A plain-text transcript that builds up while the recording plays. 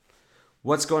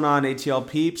What's going on, ATL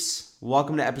peeps?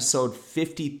 Welcome to episode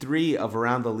 53 of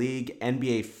Around the League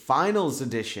NBA Finals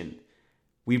Edition.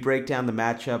 We break down the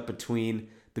matchup between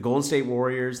the Golden State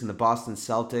Warriors and the Boston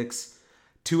Celtics.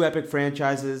 Two epic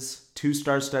franchises, two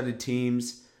star-studded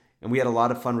teams, and we had a lot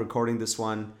of fun recording this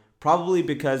one, probably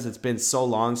because it's been so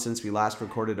long since we last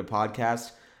recorded a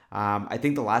podcast. I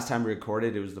think the last time we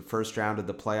recorded, it was the first round of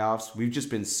the playoffs. We've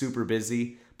just been super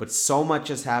busy, but so much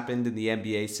has happened in the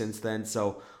NBA since then,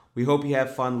 so we hope you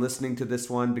have fun listening to this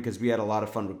one because we had a lot of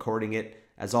fun recording it.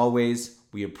 As always,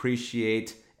 we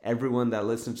appreciate everyone that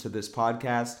listens to this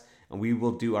podcast, and we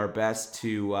will do our best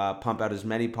to pump out as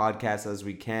many podcasts as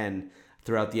we can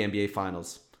throughout the NBA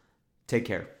Finals. Take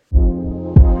care.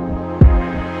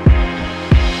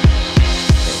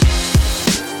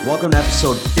 Welcome to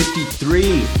episode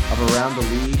 53 of Around the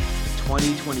League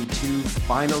 2022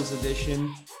 Finals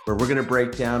Edition, where we're going to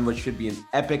break down what should be an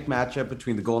epic matchup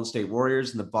between the Golden State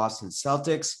Warriors and the Boston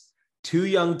Celtics. Two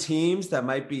young teams that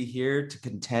might be here to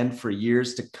contend for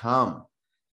years to come.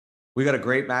 We got a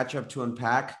great matchup to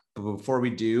unpack, but before we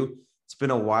do, it's been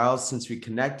a while since we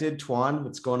connected. Tuan,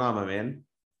 what's going on, my man?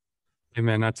 Hey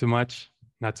man, not too much.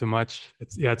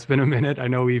 It's been a minute. I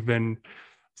know we've been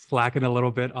slacking a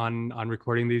little bit on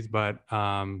recording these, but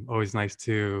always nice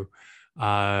to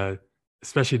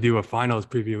especially do a finals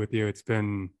preview with you. It's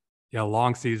been a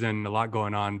long season, a lot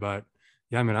going on, but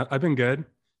yeah, man, I've been good.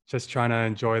 Just trying to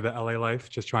enjoy the LA life,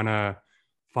 just trying to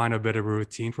find a bit of a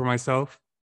routine for myself.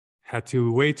 Had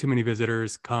way too many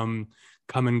visitors come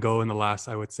and go in the last,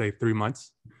 I would say, 3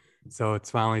 months. So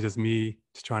it's finally just me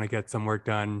just trying to get some work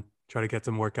done, try to get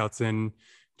some workouts in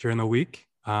during the week.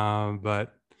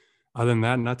 But other than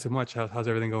that, not too much. How's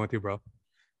everything going with you, bro?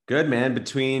 Good, man.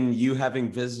 Between you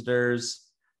having visitors,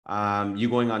 you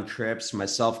going on trips,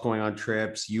 myself going on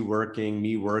trips, you working,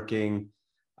 me working,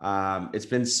 it's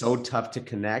been so tough to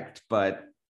connect, but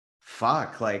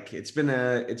fuck, like it's been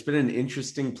an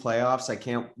interesting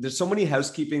playoffs. There's so many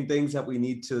housekeeping things that we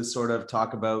need to sort of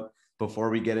talk about before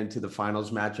we get into the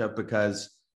finals matchup, because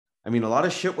I mean, a lot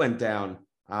of shit went down.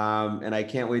 And I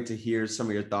can't wait to hear some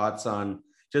of your thoughts on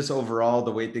just overall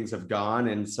the way things have gone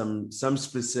and some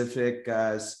specific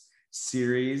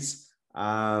series.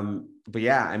 But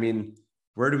yeah, I mean,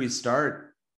 where do we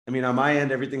start? I mean, on my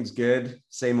end, everything's good.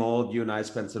 Same old. You and I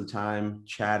spent some time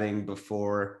chatting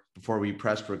before we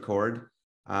pressed record,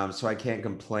 so I can't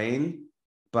complain.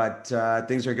 But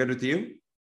things are good with you.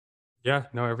 Yeah,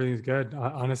 no, everything's good. I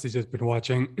honestly just been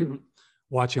watching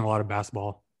watching a lot of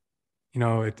basketball. You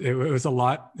know, it was a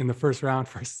lot in the first round,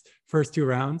 first two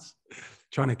rounds,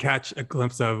 trying to catch a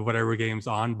glimpse of whatever game's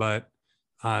on. But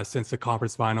since the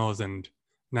conference finals and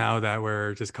now that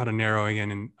we're just kind of narrowing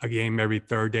in a game every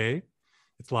third day,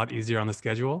 it's a lot easier on the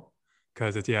schedule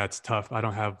because it's tough. I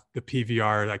don't have the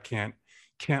PVR. I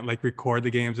can't like record the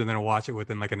games and then watch it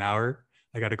within like an hour.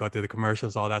 I got to go through the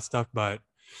commercials, all that stuff. But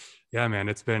yeah, man,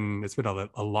 it's been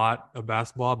a lot of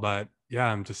basketball. But yeah,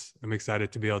 I'm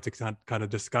excited to be able to kind of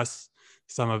discuss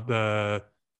some of the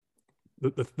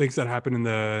things that happened in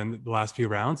the last few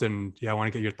rounds. And yeah, I want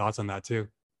to get your thoughts on that too.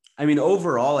 I mean,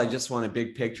 overall, I just want a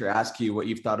big picture, ask you what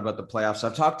you've thought about the playoffs.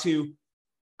 I've talked to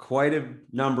quite a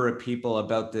number of people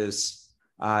about this,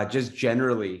 just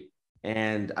generally,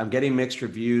 and I'm getting mixed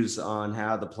reviews on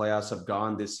how the playoffs have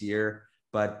gone this year.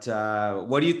 But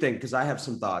what do you think? Because I have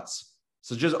some thoughts.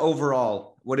 So just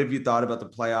overall, what have you thought about the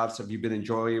playoffs? Have you been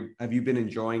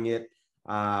enjoying it?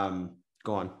 Go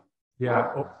on.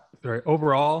 Yeah. Sorry.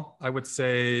 Overall, I would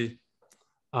say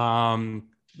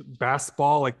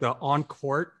basketball, like the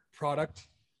on-court product,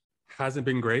 hasn't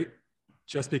been great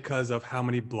just because of how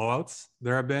many blowouts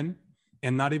there have been,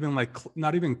 and not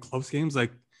even close games.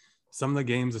 Like some of the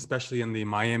games, especially in the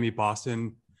Miami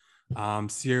Boston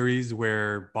series,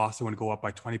 where Boston would go up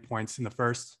by 20 points in the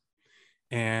first,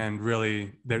 and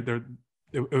really it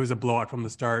was a blowout from the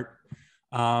start.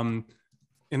 And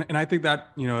I think that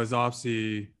is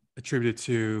obviously attributed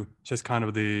to just kind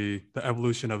of the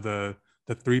evolution of the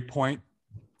 3-point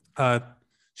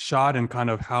shot and kind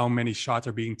of how many shots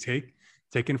are being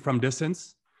taken from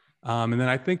distance. And then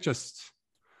I think just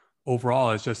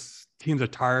overall, it's just teams are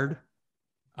tired.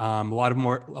 A lot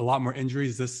more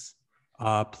injuries this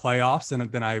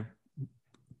playoffs than I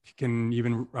can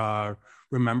even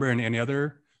remember in any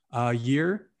other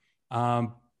year.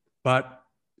 But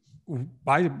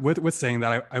with saying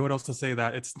that, I would also say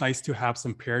that it's nice to have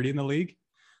some parity in the league.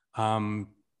 To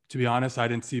be honest, I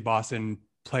didn't see Boston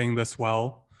playing this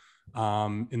well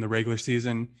in the regular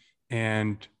season,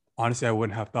 and honestly, I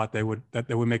wouldn't have thought they would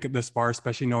make it this far,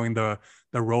 especially knowing the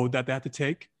road that they had to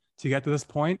take to get to this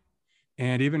point.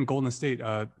 And even Golden State,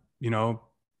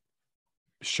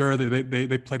 sure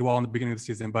they played well in the beginning of the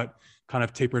season, but kind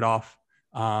of tapered off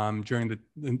during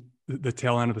the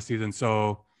tail end of the season.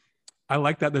 So I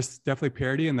like that there's definitely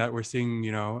parity and that we're seeing,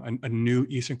 a new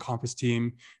Eastern Conference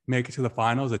team make it to the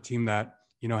finals, a team that,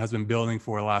 has been building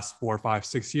for the last 4, 5,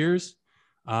 6 years.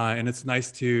 And it's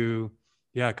nice to,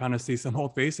 kind of see some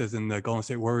old faces in the Golden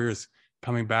State Warriors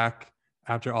coming back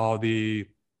after all the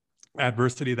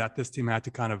adversity that this team had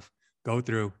to kind of go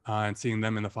through and seeing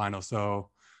them in the finals. So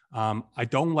I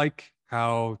don't like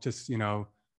how just,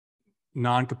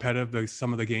 non-competitive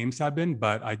some of the games have been,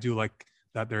 but I do like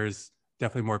that there's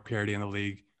definitely more parity in the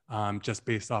league just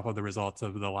based off of the results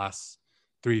of the last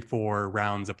 3-4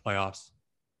 rounds of playoffs.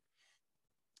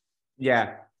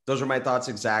 Yeah, those are my thoughts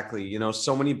exactly.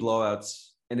 So many blowouts,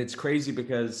 and it's crazy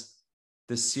because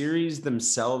the series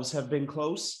themselves have been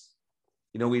close.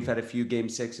 We've had a few game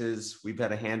sixes, we've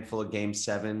had a handful of game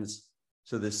sevens.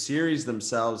 So the series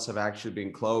themselves have actually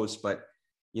been close, but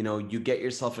you get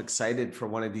yourself excited for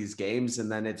one of these games,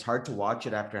 and then it's hard to watch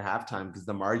it after halftime because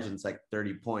the margin's like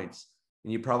 30 points.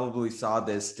 And you probably saw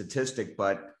this statistic,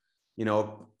 but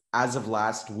as of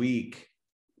last week,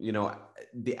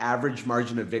 the average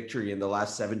margin of victory in the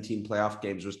last 17 playoff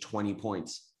games was 20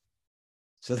 points.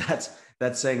 So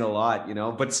that's saying a lot,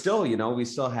 but still, we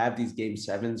still have these game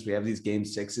sevens, we have these game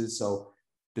sixes. So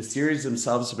the series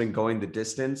themselves have been going the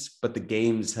distance, but the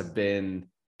games have been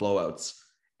blowouts.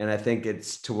 And I think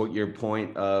it's to what your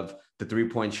point of the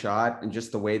 3-point shot and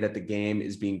just the way that the game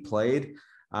is being played.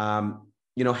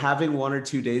 Having 1 or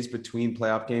 2 days between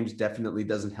playoff games definitely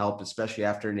doesn't help, especially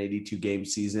after an 82 game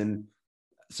season.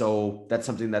 So that's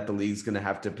something that the league's going to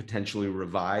have to potentially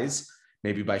revise,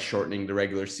 maybe by shortening the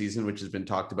regular season, which has been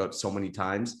talked about so many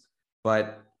times.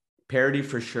 But parity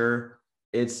for sure.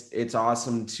 It's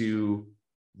awesome to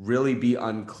really be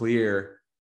unclear,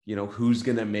 who's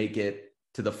going to make it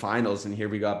to the finals. And here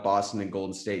we got Boston and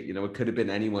Golden State. It could have been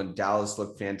anyone. Dallas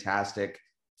looked fantastic.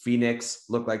 Phoenix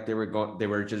looked like they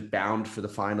were just bound for the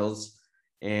finals.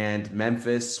 And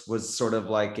Memphis was sort of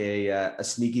like a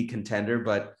sneaky contender,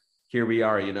 but here we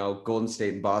are, Golden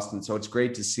State and Boston. So it's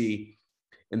great to see.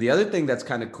 And the other thing that's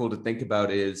kind of cool to think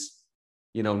about is,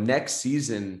 next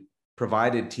season,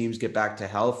 provided teams get back to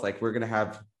health, like we're going to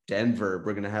have Denver,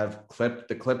 we're going to have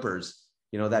the Clippers,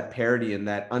 that parity and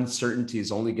that uncertainty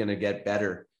is only going to get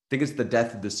better. I think it's the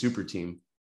death of the super team.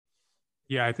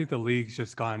 Yeah, I think the league's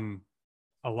just gotten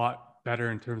a lot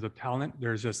better in terms of talent.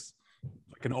 There's just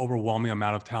like an overwhelming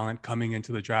amount of talent coming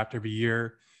into the draft every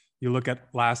year. You look at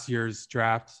last year's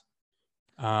draft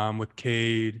with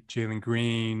Cade, Jalen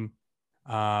Green,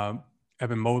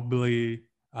 Evan Mobley,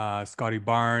 Scotty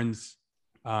Barnes,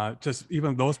 just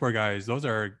even those four guys, those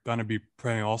are going to be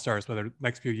perennial all-stars for the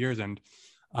next few years. And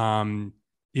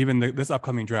even this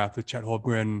upcoming draft with Chet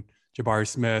Holmgren, Jabari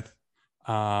Smith,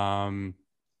 and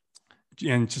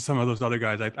just some of those other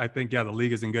guys, I think, the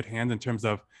league is in good hands in terms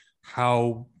of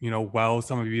how, well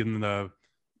some of even the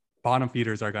bottom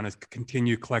feeders are going to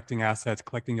continue collecting assets,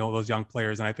 collecting all those young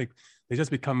players. And I think they're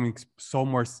just becoming so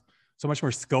much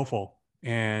more skillful,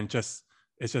 and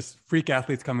it's just freak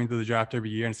athletes coming to the draft every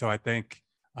year. And so I think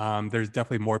there's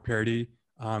definitely more parity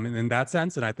in that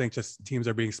sense. And I think just teams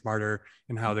are being smarter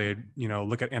in how they,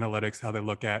 look at analytics, how they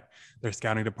look at their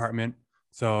scouting department.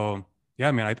 So yeah,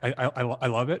 I mean, I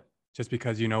love it just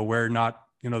because, we're not,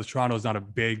 the Toronto is not a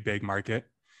big market.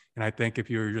 And I think if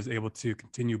you're just able to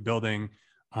continue building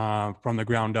from the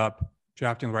ground up,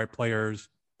 drafting the right players,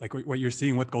 like what you're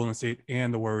seeing with Golden State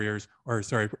and the Warriors,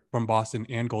 from Boston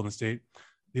and Golden State,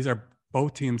 these are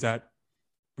both teams that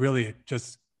really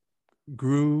just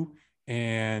grew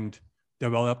and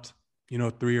developed,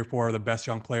 3 or 4 of the best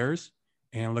young players,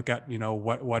 and look at,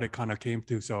 what it kind of came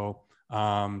to. So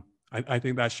I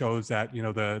think that shows that,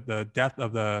 the depth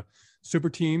of the super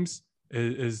teams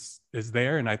is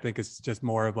there. And I think it's just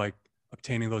more of like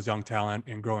obtaining those young talent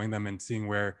and growing them and seeing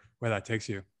where that takes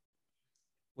you.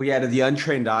 Well, yeah, to the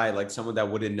untrained eye, like someone that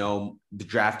wouldn't know the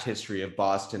draft history of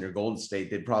Boston or Golden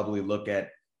State, they'd probably look at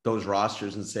those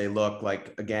rosters and say, look,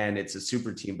 like, again, it's a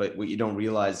super team. But what you don't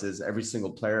realize is every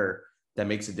single player that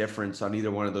makes a difference on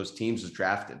either one of those teams was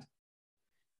drafted.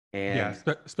 And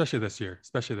especially this year.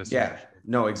 Yeah,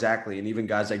 no, exactly. And even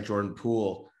guys like Jordan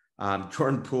Poole,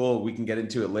 we can get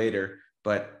into it later.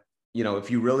 But, if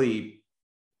you really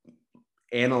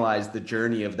analyze the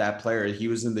journey of that player, he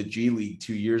was in the G League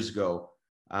 2 years ago,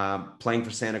 playing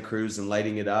for Santa Cruz and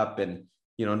lighting it up. And,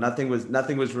 nothing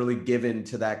was really given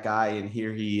to that guy. And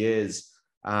here he is,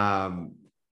 headlining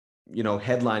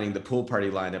the pool party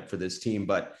lineup for this team.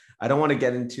 But I don't want to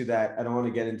get into that. I don't want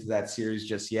to get into that series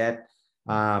just yet.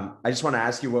 I just want to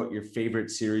ask you what your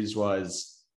favorite series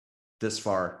was this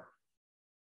far.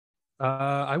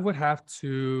 I would have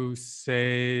to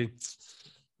say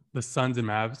the Suns and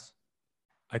Mavs.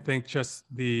 I think just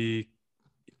the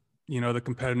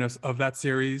competitiveness of that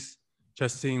series,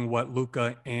 just seeing what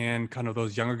Luka and kind of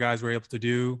those younger guys were able to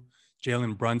do,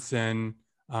 Jalen Brunson,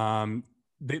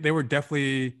 they were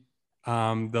definitely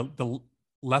the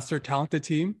lesser talented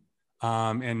team.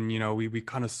 And we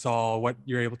kind of saw what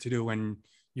you're able to do when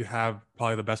you have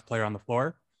probably the best player on the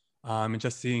floor. And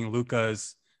just seeing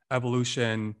Luka's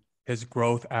evolution, his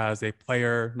growth as a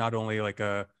player, not only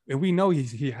and we know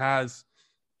he has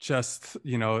just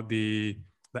the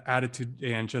attitude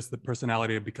and just the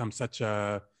personality to become such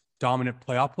a dominant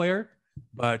playoff player,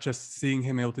 but just seeing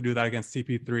him able to do that against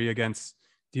CP3, against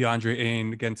DeAndre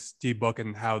Ayton, against D Book,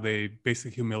 and how they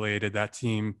basically humiliated that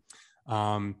team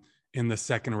in the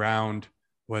second round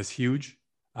was huge.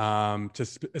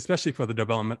 Just especially for the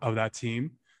development of that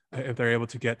team, if they're able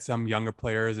to get some younger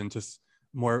players and just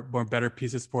more better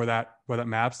pieces for that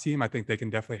Mavs team, I think they can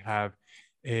definitely have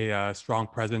a strong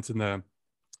presence in the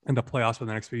playoffs for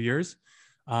the next few years.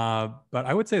 But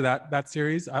I would say that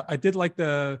series, I did like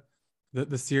the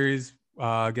series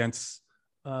against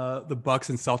the Bucks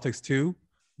and Celtics too.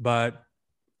 But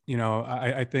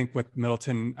I think with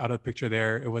Middleton out of the picture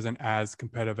there, it wasn't as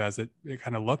competitive as it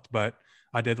kind of looked. But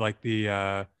I did like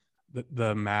the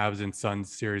Mavs and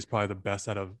Suns series, probably the best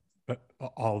out of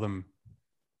all of them.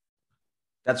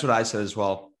 That's what I said as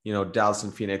well. Dallas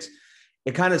and Phoenix.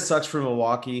 It kind of sucks for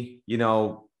Milwaukee.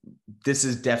 This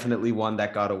is definitely one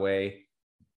that got away.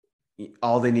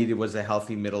 All they needed was a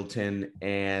healthy Middleton,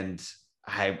 and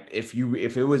if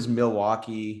it was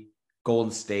Milwaukee,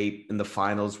 Golden State in the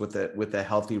finals with a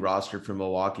healthy roster for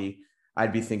Milwaukee,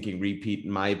 I'd be thinking repeat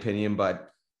in my opinion.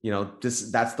 But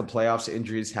that's the playoffs.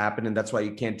 Injuries happen, and that's why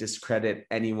you can't discredit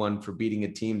anyone for beating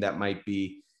a team that might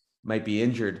be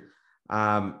injured.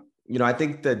 I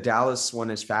think the Dallas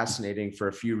one is fascinating for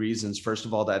a few reasons. First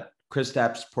of all, that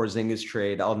Kristaps Porzingis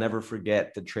trade, I'll never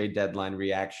forget the trade deadline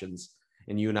reactions.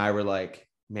 And you and I were like,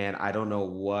 man, I don't know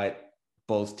what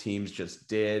both teams just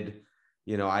did.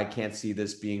 I can't see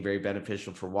this being very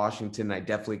beneficial for Washington. I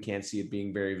definitely can't see it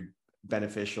being very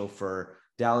beneficial for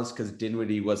Dallas because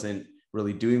Dinwiddie wasn't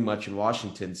really doing much in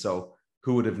Washington. So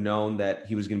who would have known that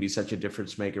he was going to be such a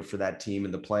difference maker for that team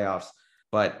in the playoffs?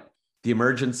 But the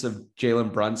emergence of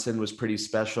Jalen Brunson was pretty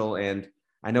special. And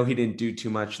I know he didn't do too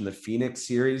much in the Phoenix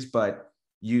series, but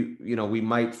we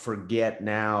might forget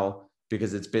now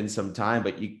because it's been some time,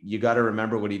 but you got to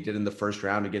remember what he did in the first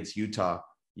round against Utah.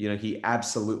 He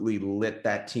absolutely lit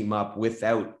that team up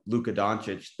without Luka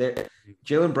Doncic.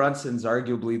 Jalen Brunson's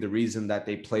arguably the reason that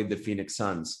they played the Phoenix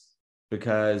Suns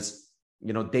because,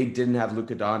 they didn't have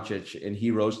Luka Doncic and he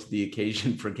rose to the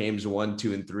occasion for games 1,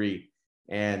 2, and 3.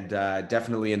 And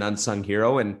definitely an unsung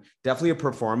hero and definitely a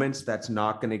performance that's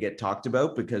not going to get talked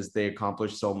about because they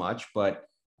accomplished so much. But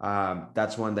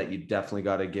that's one that you definitely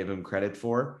got to give him credit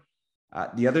for.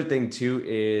 The other thing too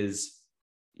is,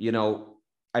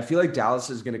 I feel like Dallas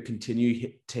is going to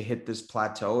continue to hit this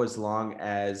plateau as long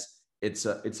as it's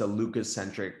a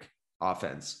Luka-centric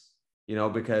offense,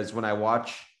 because when I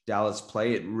watch Dallas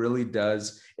play, it really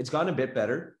does. It's gotten a bit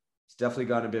better. It's definitely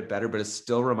gotten a bit better, but it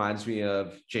still reminds me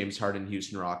of James Harden,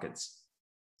 Houston Rockets.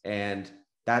 And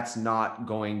that's not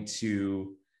going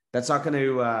to get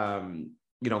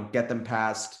them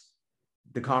past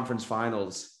the conference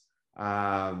finals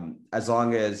as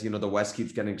long as the West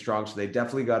keeps getting strong. So they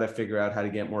definitely got to figure out how to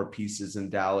get more pieces in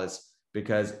Dallas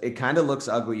because it kind of looks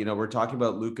ugly. We're talking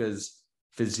about Luka's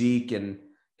physique and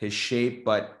his shape,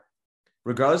 but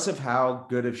regardless of how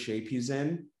good of shape he's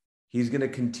in, he's going to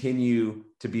continue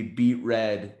to be beat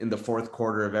red in the fourth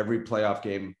quarter of every playoff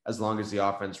game as long as the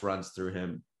offense runs through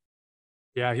him.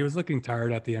 Yeah, he was looking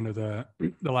tired at the end of the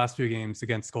last few games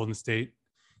against Golden State.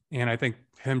 And I think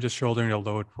him just shouldering the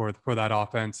load for that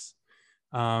offense.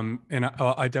 And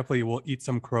I definitely will eat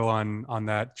some crow on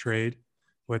that trade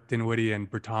with Dinwiddie and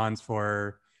Bertans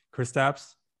for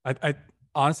Kristaps. I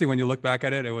honestly, when you look back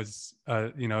at it, it was,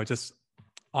 just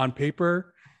on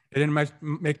paper, it didn't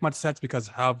make much sense because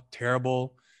how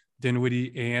terrible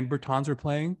Dinwiddie and Bertans were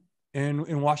playing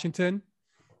in Washington.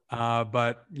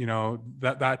 But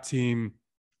that team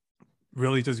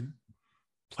really just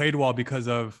played well because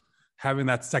of having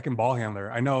that second ball handler.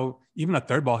 I know even a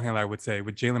third ball handler, I would say,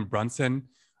 with Jalen Brunson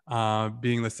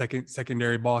being the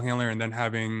secondary ball handler and then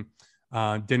having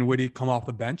Dinwiddie come off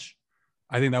the bench.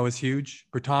 I think that was huge.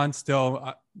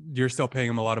 Bertans you're still paying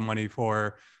him a lot of money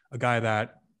for a guy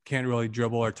that can't really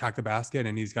dribble or attack the basket,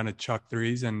 and he's going to chuck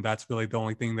threes, and that's really the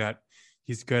only thing that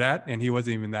he's good at. And he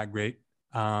wasn't even that great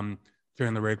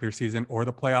during the regular season or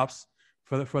the playoffs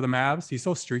for the Mavs. He's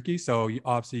so streaky, so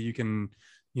obviously you can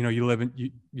you live and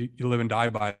you live and die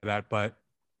by that. But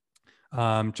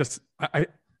just I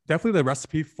definitely the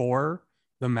recipe for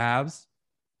the Mavs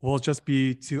will just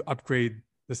be to upgrade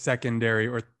the secondary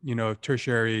or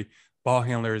tertiary ball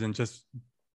handlers and just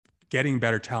getting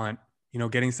better talent.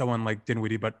 Getting someone like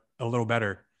Dinwiddie, but a little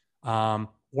better,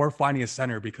 or finding a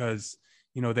center because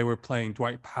they were playing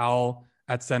Dwight Powell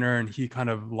at center and he kind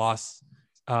of lost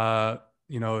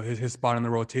his spot in the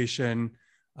rotation.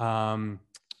 Who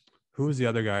was the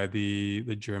other guy?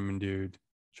 The German dude.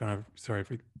 Think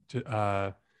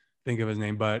of his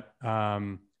name, but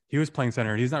he was playing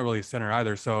center and he's not really a center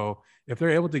either. So if they're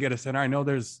able to get a center, I know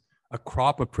there's a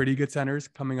crop of pretty good centers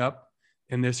coming up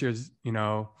in this year's,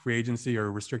 free agency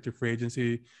or restricted free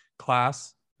agency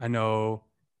class. I know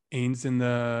Ain's in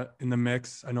the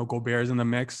mix. I know Gobert's in the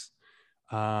mix.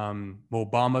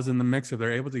 Obama's in the mix. If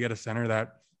they're able to get a center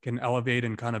that can elevate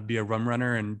and kind of be a run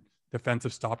runner and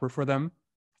defensive stopper for them,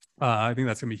 I think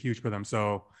that's gonna be huge for them.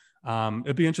 So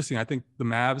it'd be interesting. I think the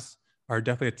Mavs are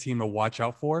definitely a team to watch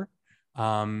out for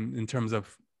in terms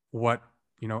of what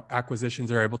acquisitions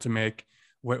they're able to make,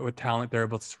 what talent they're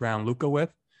able to surround Luka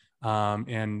with.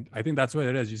 And I think that's what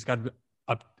it is. You just got to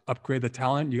upgrade the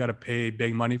talent. You got to pay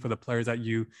big money for the players that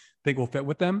you think will fit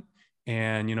with them,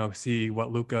 and see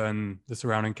what Luka and the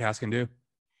surrounding cast can do.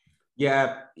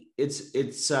 Yeah,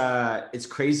 it's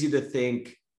crazy to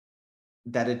think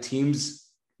that a team's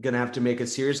gonna have to make a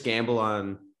serious gamble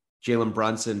on Jalen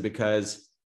Brunson because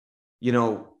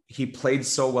he played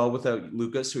so well without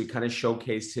Luka, so he kind of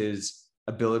showcased his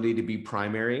ability to be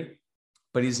primary,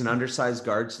 but he's an undersized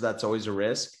guard, so that's always a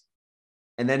risk.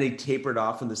 And then he tapered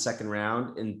off in the second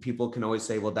round, and people can always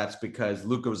say, well, that's because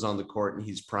Luka was on the court and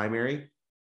he's primary.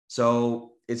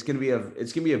 So it's going to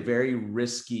be a very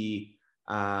risky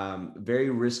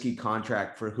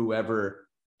contract for whoever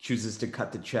chooses to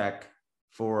cut the check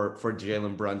for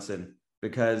Jalen Brunson,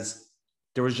 because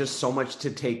there was just so much to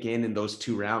take in those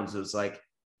 2 rounds. It was like,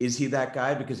 is he that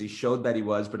guy? Because he showed that he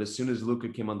was, but as soon as Luka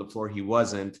came on the floor, he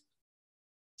wasn't.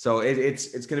 So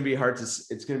it's going to be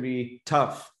it's going to be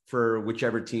tough for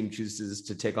whichever team chooses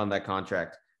to take on that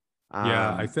contract.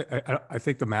 Yeah, I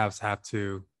think the Mavs have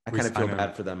to. I kind of feel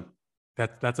bad for them.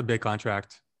 That's a big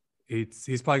contract.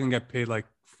 He's probably gonna get paid like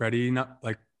Freddie, not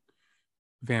like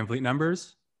Van Vliet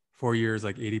numbers, 4 years,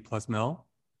 like 80+ mil.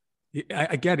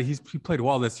 I get it. He played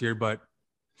well this year, but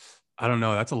I don't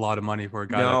know. That's a lot of money for a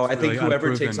guy. No, I think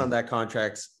whoever takes on that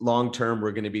contract long term,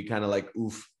 we're going to be kind of like,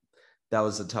 oof, that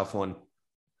was a tough one.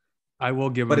 I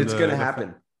will give him, but it's going to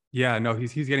happen. Yeah, no,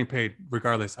 he's getting paid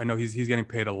regardless. I know he's getting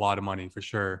paid a lot of money for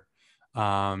sure.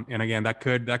 And again, that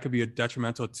could be a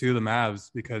detrimental to the Mavs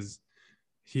because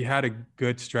he had a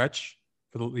good stretch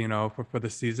for the for the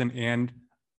season, and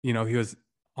he was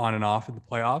on and off in the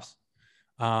playoffs.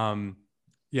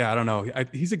 Yeah, I don't know.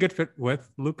 He's a good fit with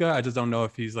Luka. I just don't know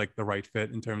if he's like the right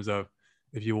fit in terms of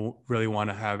if you really want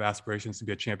to have aspirations to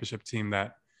be a championship team,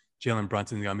 that Jalen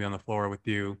Brunson's gonna be on the floor with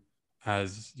you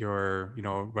as your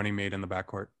running mate in the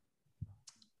backcourt.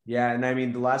 Yeah, and I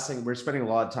mean, the last thing, we're spending a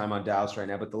lot of time on Dallas right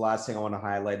now, but the last thing I want to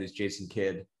highlight is Jason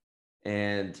Kidd.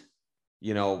 And,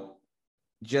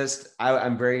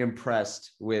 I'm very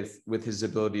impressed with his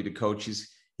ability to coach.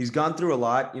 He's gone through a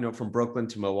lot, from Brooklyn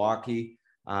to Milwaukee.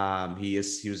 He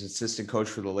was assistant coach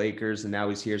for the Lakers, and now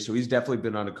he's here. So he's definitely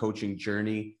been on a coaching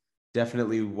journey.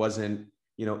 Definitely wasn't,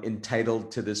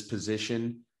 entitled to this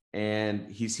position.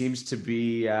 And he seems to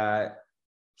be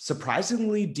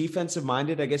surprisingly defensive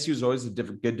minded. I guess he was always a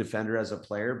good defender as a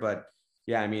player, but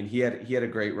yeah, I mean, he had a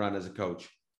great run as a coach.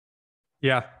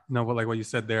 Yeah, no, but like what you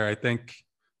said there, I think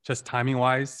just timing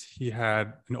wise, he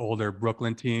had an older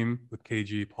Brooklyn team with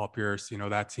KG, Paul Pierce,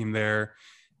 that team there.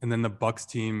 And then the Bucks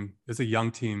team is a young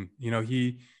team.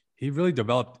 He really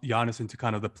developed Giannis into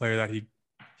kind of the player that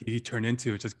he turned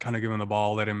into, just kind of give him the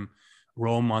ball, let him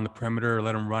roam on the perimeter,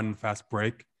 let him run fast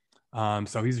break.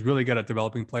 So he's really good at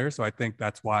developing players. So I think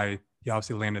that's why he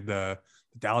obviously landed the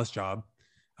Dallas job.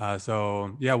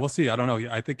 So yeah, we'll see. I don't know.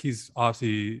 I think he's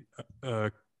obviously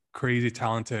a crazy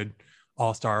talented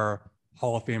all-star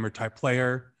Hall of Famer type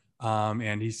player.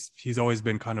 And he's always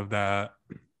been kind of that,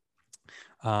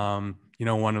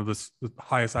 one of the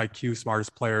highest IQ,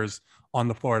 smartest players on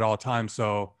the floor at all times.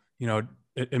 So,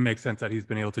 it makes sense that he's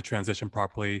been able to transition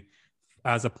properly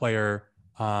as a player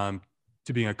to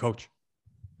being a coach.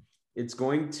 It's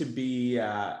going to be,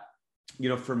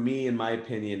 for me, in my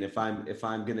opinion, if I'm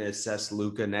going to assess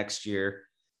Luka next year,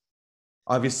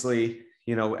 obviously,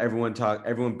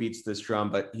 everyone beats this drum,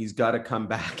 but he's got to come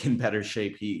back in better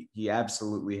shape. He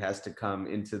absolutely has to come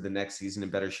into the next season in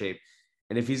better shape.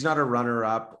 And if he's not a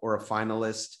runner-up or a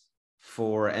finalist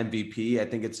for MVP. I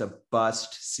think it's a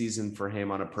bust season for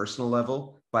him on a personal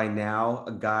level. By now,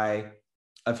 a guy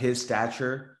of his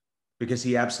stature, because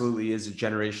he absolutely is a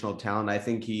generational talent. I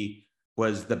think he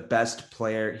was the best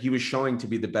player. He was showing to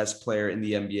be the best player in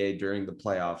the NBA during the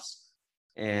playoffs.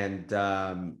 And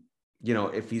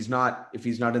if he's not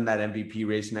in that MVP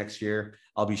race next year,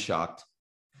 I'll be shocked.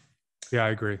 Yeah, I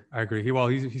agree.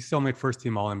 He still made first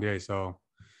team All NBA, so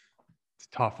it's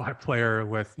a top 5 player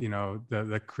with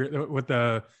with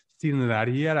the season that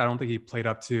he had. I don't think he played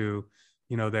up to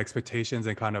the expectations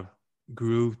and kind of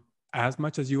grew as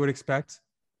much as you would expect.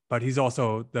 But he's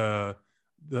also the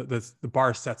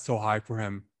bar set so high for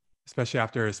him, especially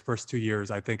after his first 2 years.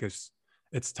 I think it's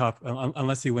tough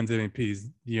unless he wins MVPs.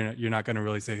 You're not going to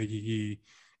really say he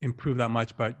improved that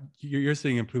much, but you're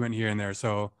seeing improvement here and there.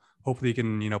 So hopefully he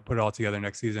can put it all together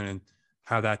next season and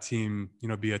have that team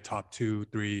be a top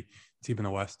 2-3 team in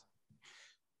the West.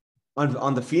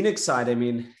 On the Phoenix side, I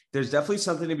mean, there's definitely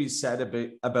something to be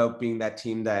said about being that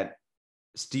team that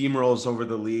steamrolls over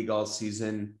the league all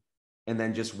season and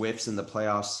then just whiffs in the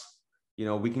playoffs.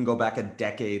 We can go back a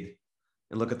decade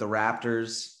and look at the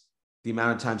Raptors, the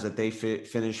amount of times that they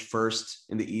finished first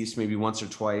in the East, maybe once or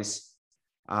twice.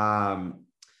 I'm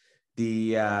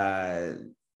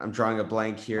drawing a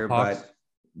blank here, but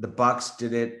the Bucks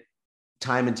did it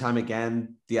time and time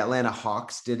again. The Atlanta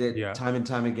Hawks did it time and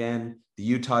time again. The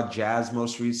Utah Jazz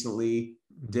most recently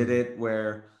did it,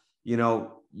 where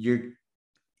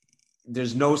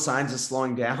there's no signs of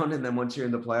slowing down, and then once you're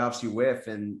in the playoffs, you whiff,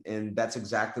 and that's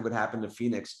exactly what happened to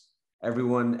Phoenix.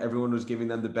 Everyone was giving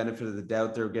them the benefit of the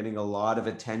doubt. They were getting a lot of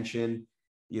attention.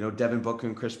 Devin Booker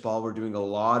and Chris Paul were doing a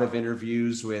lot of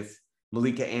interviews with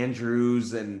Malika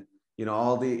Andrews, and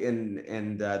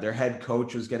their head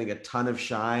coach was getting a ton of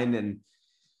shine, and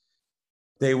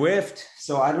they whiffed.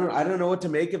 So I don't know what to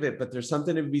make of it, but there's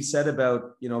something to be said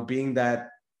about being that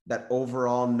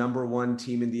overall number one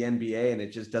team in the NBA, and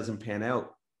it just doesn't pan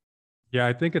out. Yeah,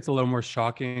 I think it's a little more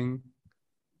shocking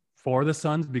for the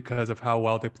Suns because of how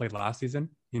well they played last season.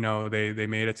 They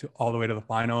made it all the way to the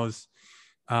finals.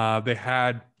 They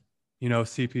had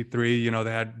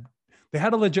CP3. They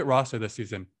had a legit roster this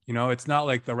season. It's not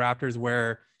like the Raptors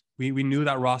where we knew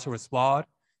that roster was flawed,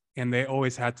 and they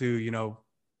always had to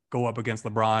go up against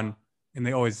LeBron, and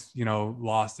they always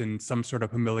lost in some sort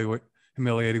of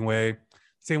humiliating way.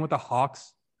 Same with the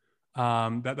Hawks.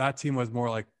 That team was more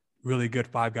like really good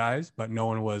 5 guys, but no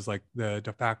one was like the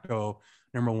de facto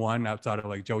number one outside of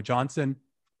like Joe Johnson.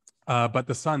 But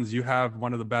the Suns, you have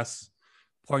one of the best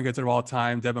point guards of all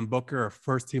time, Devin Booker, a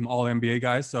first team All NBA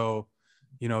guy. So,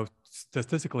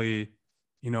 statistically,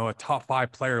 a top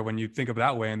 5 player when you think of it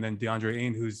that way. And then DeAndre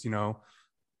Ayton,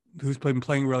 who's been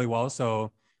playing really well.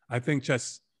 So I think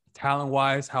just talent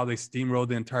wise, how they steamrolled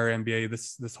the entire NBA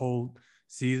this whole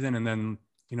season, and then,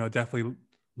 definitely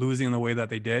losing the way that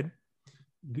they did.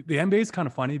 The NBA is kind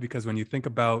of funny because when you think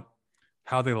about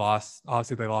how they lost,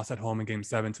 obviously they lost at home in Game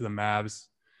 7 to the Mavs,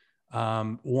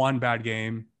 one bad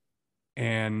game,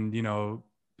 and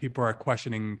people are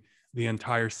questioning the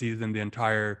entire season, the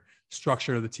entire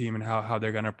structure of the team, and how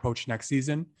they're going to approach next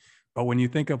season. But when you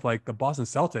think of like the Boston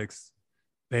Celtics,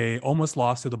 they almost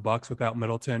lost to the Bucks without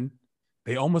Middleton.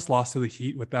 They almost lost to the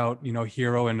Heat without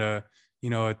Hero and a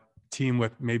team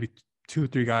with maybe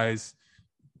 2-3 guys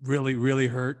really, really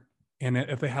hurt. And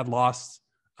if they had lost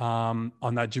on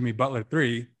that Jimmy Butler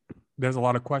 3, there's a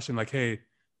lot of question like, hey,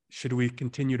 should we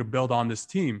continue to build on this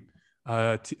team?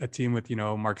 A team with,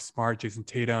 Marcus Smart, Jason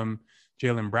Tatum,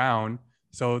 Jaylen Brown.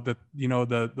 So the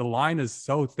line is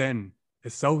so thin.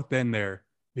 It's so thin there,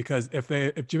 because if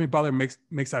Jimmy Butler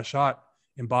makes that shot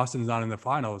and Boston's not in the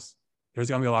finals, there's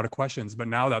going to be a lot of questions. But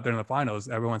now that they're in the finals,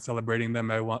 everyone's celebrating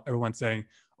them. Everyone's saying,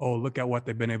 oh, look at what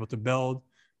they've been able to build.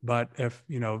 But if,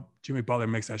 Jimmy Butler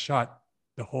makes that shot,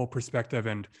 the whole perspective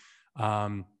and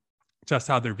just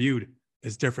how they're viewed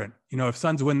is different. If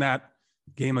Suns win that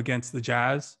game against the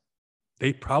Jazz,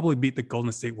 they probably beat the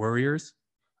Golden State Warriors,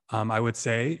 I would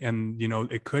say. And,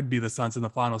 it could be the Suns in the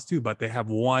finals too, but they have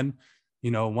won,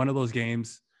 one of those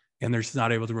games, and they're just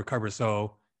not able to recover.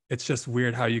 So it's just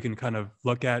weird how you can kind of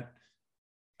look at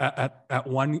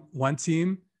one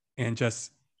team and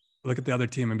just look at the other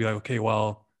team and be like, okay,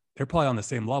 well, they're probably on the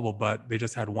same level, but they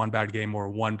just had one bad game or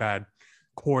one bad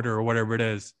quarter or whatever it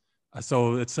is.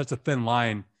 So it's such a thin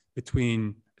line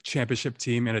between a championship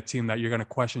team and a team that you're going to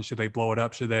question, should they blow it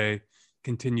up? Should they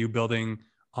continue building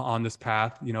on this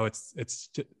path? It's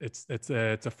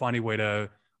a funny way to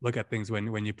look at things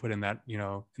when you put in that,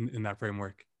 in that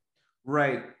framework.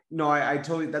 Right. No, I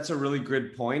totally, that's a really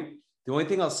good point. The only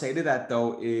thing I'll say to that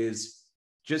though is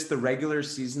just the regular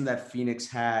season that Phoenix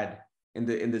had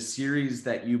in the series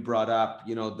that you brought up,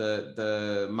 you know,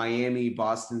 the Miami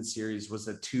Boston series was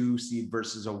a 2 seed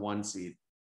versus a 1 seed.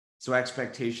 So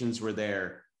expectations were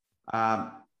there.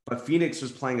 But Phoenix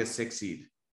was playing a 6 seed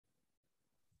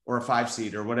or a 5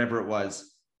 seed or whatever it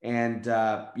was. And,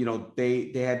 you know,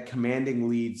 they had commanding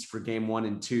leads for game 1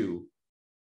 and 2.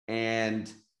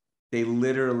 And they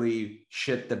literally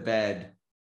shit the bed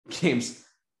games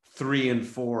 3 and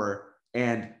 4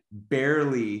 and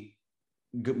barely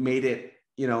made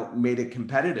it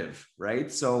competitive,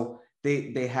 right? So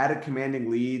they had a commanding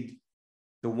lead.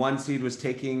 The 1 seed was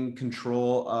taking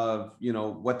control of, you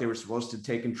know, what they were supposed to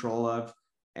take control of,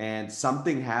 and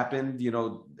something happened. You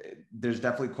know, there's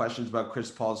definitely questions about Chris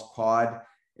Paul's quad,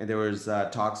 and there was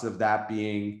talks of that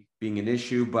being an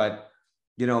issue. But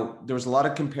you know, there was a lot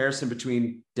of comparison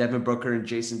between Devin Booker and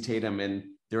Jason Tatum, and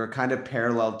they were kind of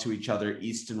parallel to each other,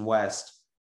 East and West.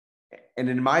 And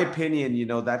in my opinion, you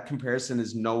know, that comparison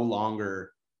is no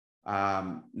longer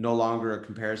a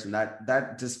comparison.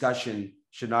 That discussion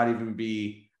should not even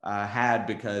be had,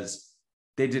 because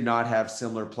they did not have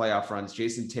similar playoff runs.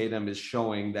 Jason Tatum is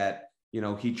showing that, you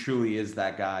know, he truly is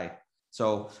that guy.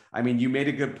 So, I mean, you made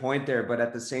a good point there, but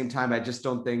at the same time, I just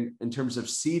don't think in terms of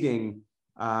seeding,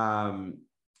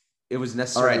 it was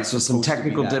necessary. All right, so some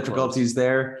technical difficulties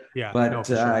there. Yeah, but no,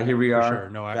 for sure. here we For are. sure.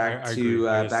 No, I agree.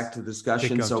 Back to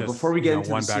discussion. So before we get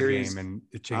into one the bad series, game and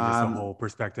it changes the whole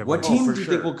perspective. What team do you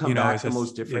think will come back it's the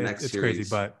most different next it's series? crazy,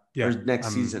 but yeah, or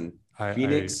next season?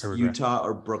 Phoenix, Utah,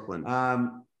 or Brooklyn?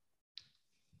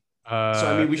 So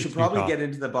I mean, we should probably get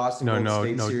into the Boston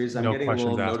Golden State series. I'm getting a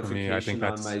little notification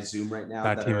on my Zoom right now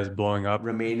that team is blowing up.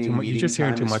 Remaining You're just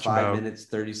hearing too much 5 minutes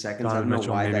 30 seconds. I don't know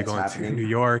why that's happening. New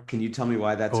York, can you tell me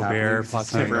why that's Gobert,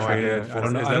 happening? I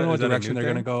don't know what direction they're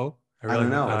gonna go. I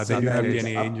don't know. They do have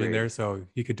Danny Ainge in there, so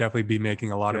he could definitely be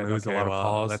making a lot of moves, a lot of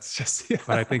calls. Let's just.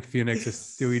 But I think Phoenix is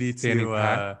standing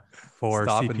pat for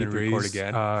stop CP3's, and record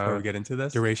again before we get into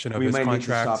this. Duration of his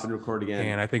contract. Stop and record again.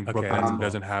 And I think Brooklyn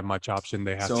doesn't have much option.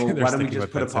 They have so why don't we just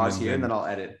put a pause here and then I'll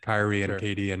edit Kyrie and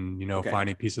KD and, you know,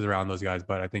 finding pieces around those guys.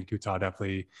 But I think Utah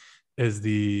definitely is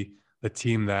the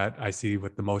team that I see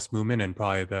with the most movement and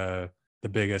probably the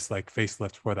biggest like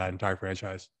facelift for that entire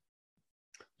franchise.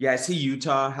 Yeah, I see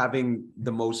Utah having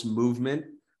the most movement,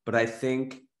 but I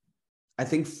think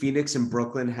Phoenix and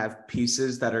Brooklyn have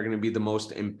pieces that are going to be the most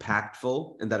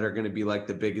impactful and that are going to be like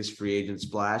the biggest free agent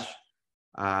splash.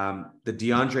 The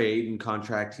DeAndre Ayton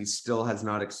contract, he still has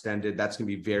not extended. That's going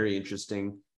to be very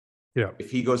interesting. Yeah. If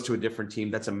he goes to a different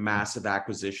team, that's a massive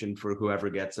acquisition for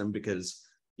whoever gets him, because,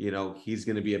 you know, he's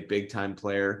going to be a big time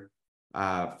player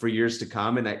for years to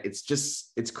come. And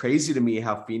it's crazy to me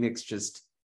how Phoenix just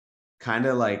kind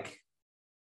of like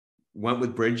went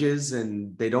with Bridges,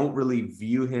 and they don't really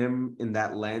view him in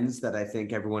that lens that I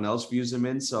think everyone else views him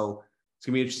in. So it's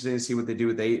gonna be interesting to see what they do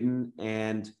with Ayton.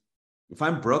 And if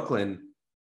I'm Brooklyn,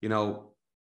 you know,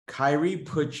 Kyrie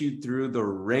put you through the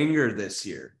ringer this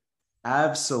year.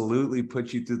 Absolutely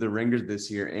put you through the ringer this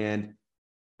year. And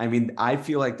I mean, I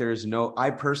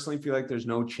personally feel like there's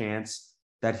no chance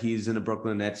that he's in a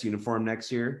Brooklyn Nets uniform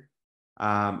next year.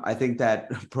 I think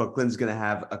that Brooklyn's going to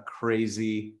have a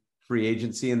crazy free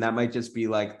agency, and that might just be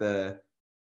like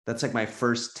that's like my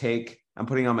first take. I'm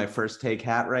putting on my first take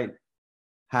hat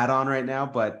on right now,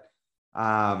 but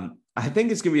I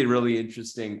think it's going to be really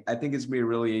interesting. I think it's going to be a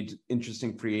really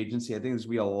interesting free agency. I think there's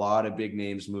going to be a lot of big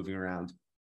names moving around.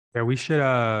 Yeah, we should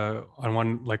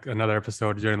on another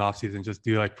episode during the offseason just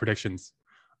do like predictions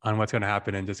on what's going to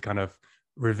happen and just kind of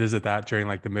revisit that during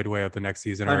like the midway of the next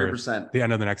season 100%. or the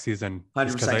end of the next season.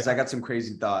 100%. Because I got some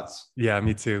crazy thoughts. Yeah,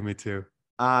 me too.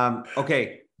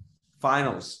 Okay.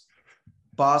 Finals.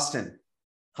 Boston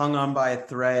hung on by a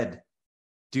thread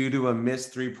due to a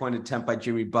missed 3-point attempt by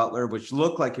Jimmy Butler, which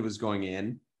looked like it was going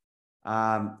in.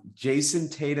 Jason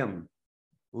Tatum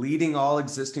leading all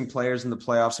existing players in the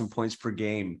playoffs in points per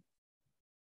game.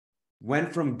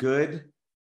 Went from good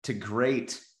to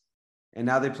great. And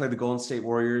now they play the Golden State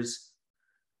Warriors,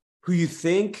 who you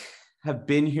think have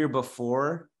been here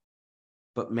before,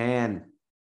 but man,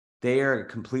 they are a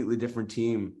completely different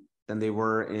team than they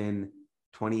were in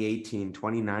 2018,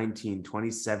 2019,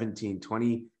 2017,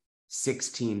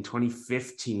 2016,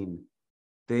 2015.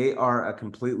 They are a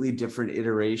completely different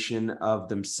iteration of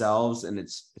themselves, and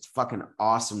it's fucking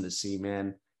awesome to see,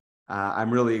 man.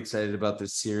 I'm really excited about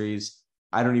this series.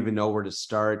 I don't even know where to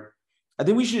start. I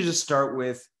think we should just start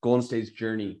with Golden State's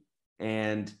journey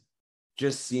and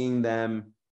just seeing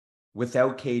them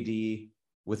without KD,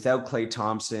 without Klay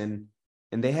Thompson.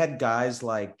 And they had guys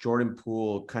like Jordan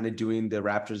Poole kind of doing the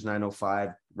Raptors 905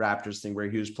 Raptors thing where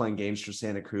he was playing games for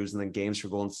Santa Cruz and then games for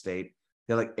Golden State.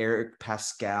 They had like Eric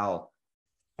Pascal.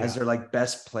 as their like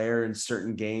best player in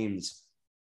certain games.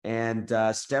 And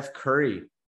Steph Curry,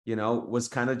 was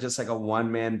kind of just like a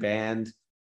one-man band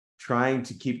trying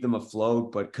to keep them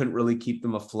afloat, but couldn't really keep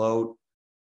them afloat.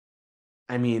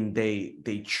 I mean,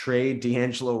 they trade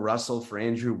D'Angelo Russell for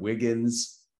Andrew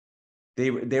Wiggins. They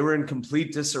were in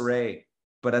complete disarray,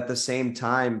 but at the same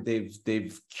time,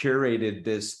 they've curated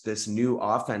this new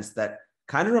offense that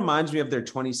kind of reminds me of their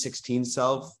 2016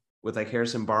 self with like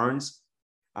Harrison Barnes.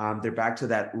 They're back to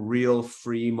that real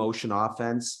free motion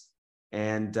offense.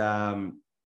 And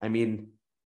I mean,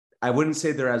 I wouldn't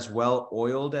say they're as well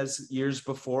oiled as years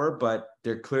before, but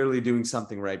they're clearly doing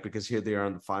something right because here they are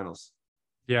in the finals.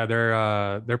 Yeah,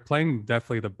 they're playing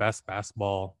definitely the best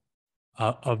basketball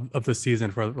of the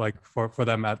season for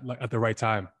them at the right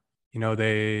time.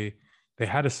 They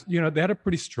had a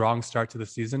pretty strong start to the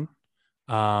season,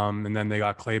 and then they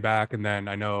got Clay back, and then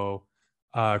I know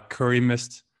Curry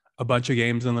missed a bunch of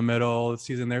games in the middle of the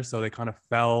season there, so they kind of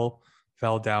fell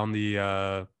down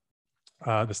the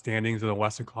standings of the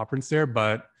Western Conference there.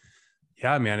 But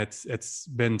yeah, man, it's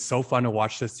been so fun to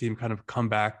watch this team kind of come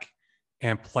back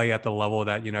and play at the level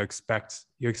that you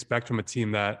expect from a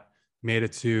team that made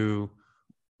it to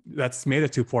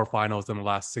 4 finals in the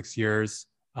last 6 years.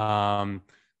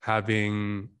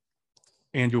 Having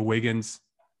Andrew Wiggins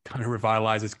kind of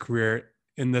revitalize his career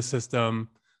in this system,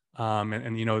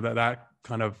 and that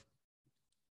kind of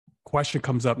question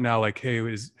comes up now, like, hey,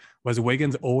 was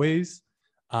Wiggins always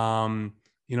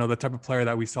the type of player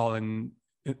that we saw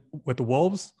with the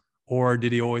Wolves, or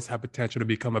did he always have potential to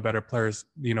become a better player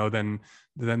than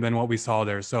what we saw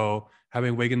there? So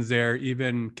having Wiggins there,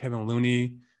 even Kevin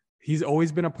Looney, he's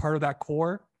always been a part of that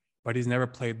core, but he's never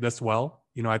played this well.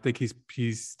 I think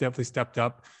he's definitely stepped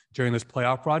up during this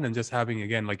playoff run, and just having,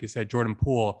 again, like you said, Jordan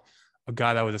Poole, a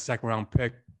guy that was a second round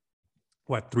pick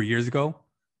 3 years ago,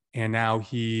 and now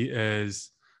he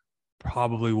is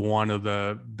probably one of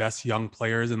the best young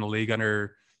players in the league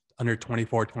under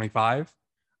 24, 25.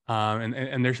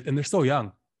 And they're still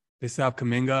young. They still have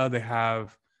Kuminga, they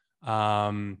have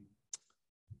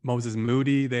Moses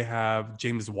Moody, they have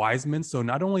James Wiseman. So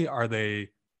not only are they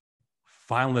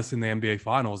finalists in the NBA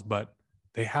Finals, but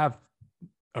they have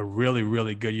a really,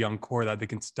 really good young core that they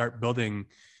can start building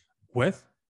with,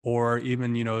 or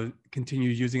even continue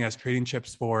using as trading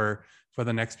chips for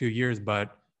the next few years.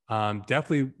 But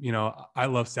definitely, I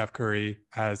love Steph Curry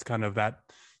as kind of that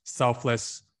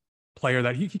selfless player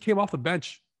that he came off the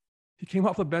bench. He came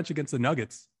off the bench against the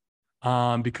Nuggets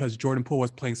because Jordan Poole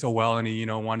was playing so well, and he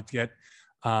wanted to get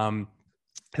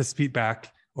his feet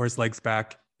back or his legs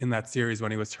back in that series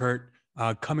when he was hurt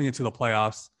coming into the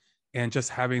playoffs. And just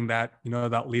having that,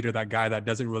 that leader, that guy that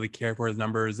doesn't really care for his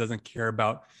numbers, doesn't care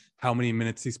about how many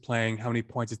minutes he's playing, how many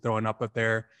points he's throwing up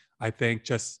there, I think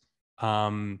just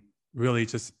really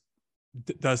just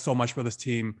does so much for this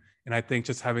team. And I think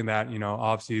just having that,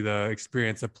 obviously the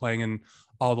experience of playing in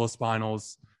all those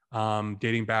finals,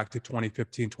 dating back to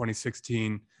 2015,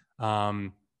 2016.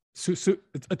 So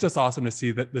it's just awesome to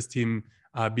see that this team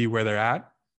be where they're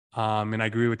at. And I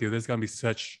agree with you. This is going to be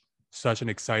such an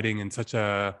exciting and such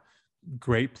a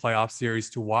great playoff series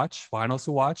to watch, finals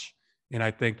to watch. And I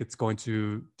think it's going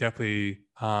to definitely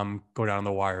go down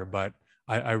the wire. But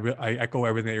I echo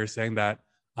everything that you're saying, that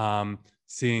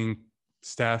seeing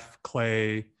Steph,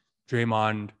 Clay,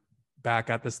 Draymond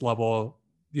back at this level,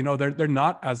 they're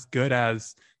not as good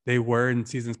as they were in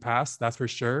seasons past. That's for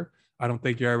sure. I don't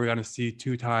think you're ever going to see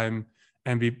 2-time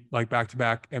MVP, like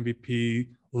back-to-back MVP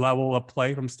level of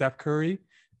play from Steph Curry.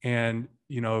 And,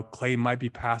 Clay might be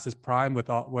past his prime with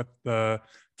the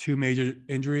 2 major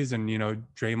injuries, and,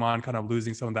 Draymond kind of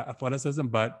losing some of that athleticism,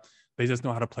 but they just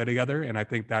know how to play together. And I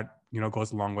think that,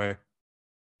 goes a long way.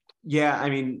 Yeah, I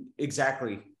mean,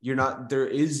 exactly. There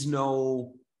is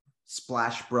no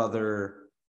Splash Brother.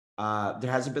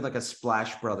 There hasn't been like a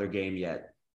Splash Brother game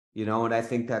yet, and I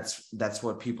think that's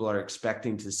what people are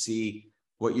expecting to see.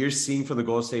 What you're seeing for the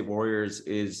Golden State Warriors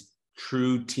is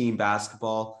true team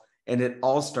basketball. And it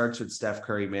all starts with Steph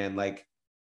Curry, man. Like,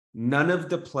 none of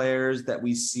the players that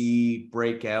we see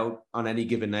break out on any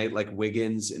given night, like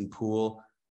Wiggins and Poole,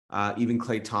 even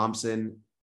Klay Thompson,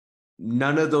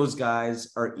 none of those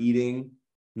guys are eating.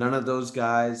 None of those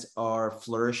guys are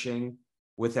flourishing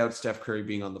without Steph Curry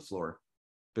being on the floor.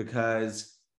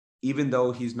 Because even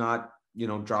though he's not,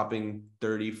 dropping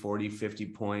 30, 40, 50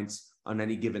 points on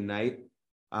any given night,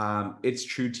 it's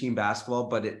true team basketball.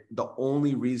 But the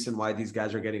only reason why these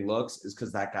guys are getting looks is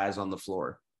because that guy's on the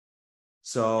floor.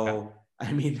 So,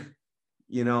 I mean,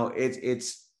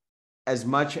 it's as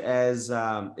much as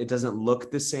it doesn't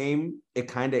look the same, it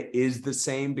kind of is the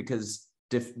same, because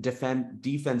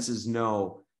defenses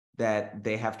know that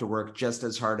they have to work just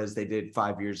as hard as they did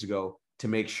 5 years ago to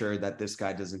make sure that this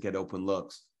guy doesn't get open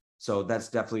looks. So that's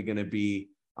definitely going to be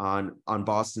on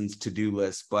Boston's to-do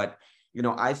list. But,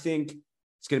 I think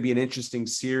it's going to be an interesting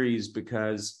series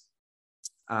because,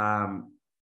 Golden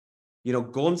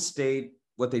State,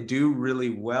 what they do really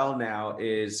well now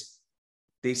is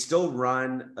they still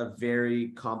run a very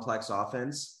complex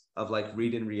offense of like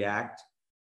read and react.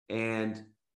 And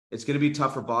it's going to be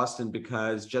tough for Boston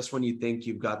because just when you think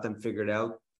you've got them figured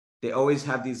out, they always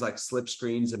have these like slip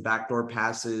screens and backdoor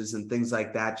passes and things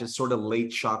like that, just sort of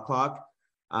late shot clock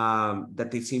that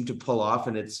they seem to pull off.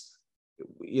 And it's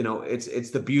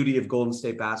the beauty of Golden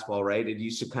State basketball, right? It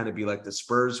used to kind of be like the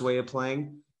Spurs way of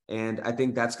playing. And I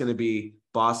think that's going to be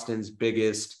Boston's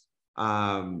biggest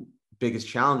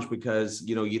challenge because,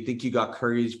 you think you got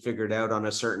Curry figured out on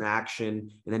a certain action,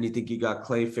 and then you think you got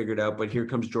Clay figured out, but here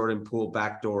comes Jordan Poole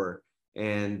backdoor.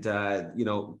 And,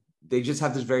 they just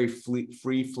have this very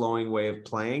free flowing way of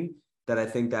playing that I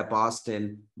think that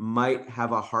Boston might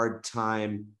have a hard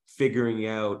time figuring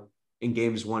out in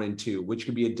games 1 and 2, which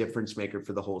could be a difference maker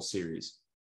for the whole series.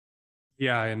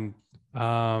 Yeah. And,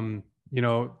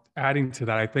 adding to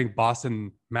that, I think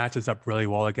Boston matches up really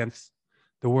well against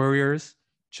the Warriors,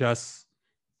 just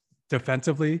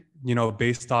defensively,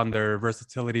 based on their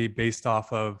versatility, based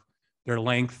off of their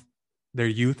length, their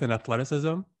youth and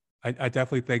athleticism. I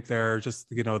definitely think they're just,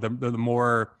 the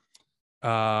more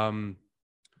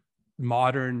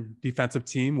modern defensive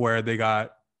team where they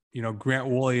got, Grant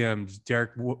Williams,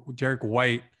 Derek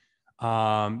White,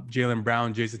 Jaylen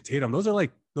Brown, Jason Tatum.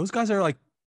 Those guys are like,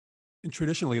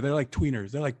 traditionally they're like tweeners.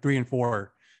 They're like 3 and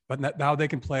 4, but now they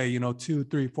can play, 2,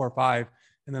 3, 4, 5.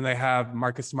 And then they have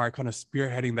Marcus Smart kind of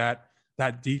spearheading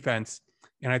that defense.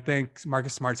 And I think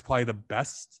Marcus Smart's probably the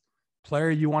best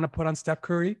player you want to put on Steph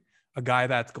Curry, a guy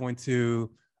that's going to,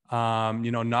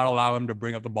 not allow him to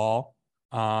bring up the ball.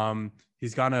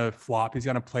 He's going to flop. He's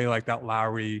going to play like that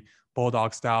Lowry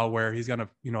Bulldog style where he's going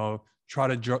to,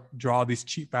 try to draw these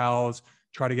cheap fouls,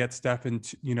 try to get Steph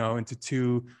into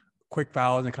 2 quick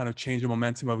fouls and kind of change the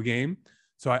momentum of a game.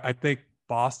 So I think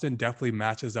Boston definitely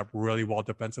matches up really well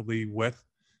defensively with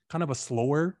kind of a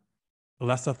slower,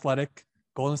 less athletic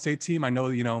Golden State team. I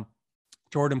know,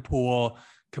 Jordan Poole,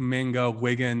 Kuminga,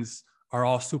 Wiggins are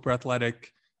all super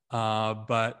athletic,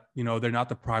 but, they're not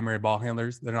the primary ball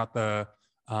handlers. They're not the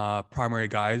primary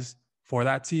guys for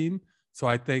that team. So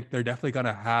I think they're definitely going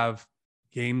to have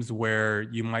games where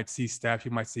you might see Steph,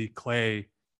 you might see Clay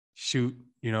shoot,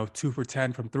 2 for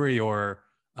 10 from 3 or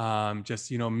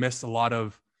just, miss a lot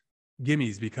of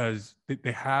gimmies because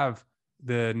they have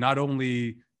the not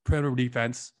only perimeter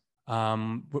defense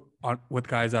with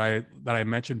guys that I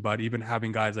mentioned, but even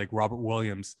having guys like Robert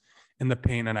Williams in the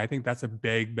paint. And I think that's a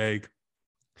big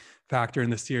factor in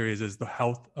the series is the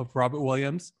health of Robert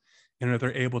Williams. And if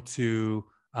they're able to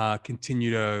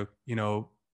continue to,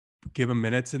 give him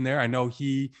minutes in there. I know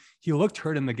he looked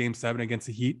hurt in the game 7 against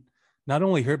the Heat. Not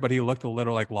only hurt, but he looked a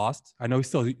little like lost. I know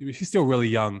he's still really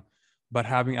young, but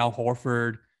having Al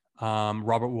Horford,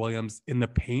 Robert Williams in the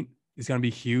paint is going to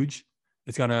be huge.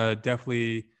 It's going to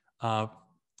definitely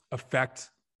affect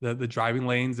the driving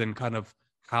lanes and kind of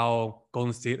how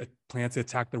Golden State plans to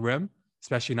attack the rim,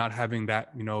 especially not having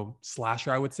that,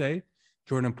 slasher, I would say.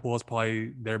 Jordan Poole is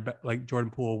probably Jordan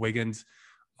Poole, Wiggins,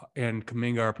 and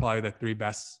Kuminga are probably the 3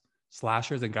 best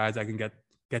slashers and guys that can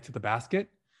get to the basket.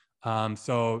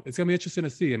 So it's going to be interesting to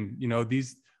see. And,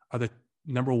 these are the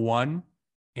number 1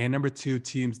 and number 2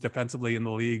 teams defensively in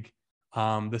the league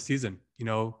this season.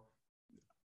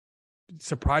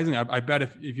 Surprising. I bet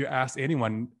if you ask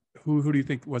anyone, who do you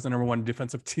think was the number 1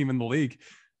 defensive team in the league?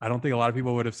 I don't think a lot of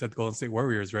people would have said Golden State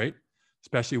Warriors, right?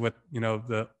 Especially with,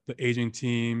 the aging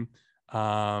team,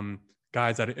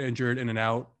 guys that are injured in and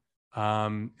out.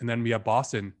 And then we have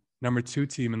Boston, number 2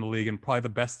 team in the league and probably the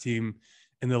best team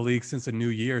in the league since the new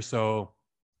year. So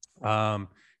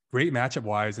great matchup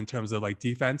wise in terms of like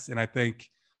defense. And I think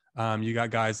you got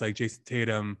guys like Jason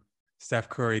Tatum, Steph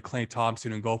Curry, Klay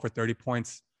Thompson, and go for 30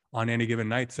 points on any given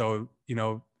night. So,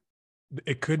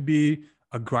 it could be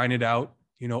a grinded out,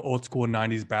 old school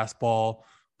 90s basketball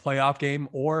playoff game,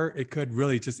 or it could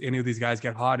really just any of these guys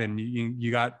get hot and you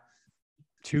got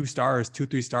 2,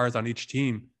 3 stars on each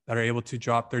team that are able to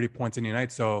drop 30 points any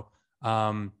night. So,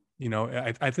 I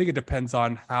think it depends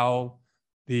on how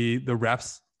the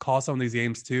refs call some of these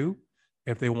games too.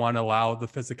 If they want to allow the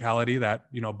physicality that,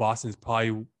 Boston's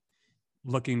probably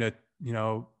looking to,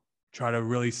 try to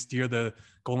really steer the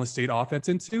Golden State offense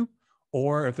into,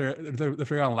 or if they're going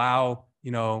to allow,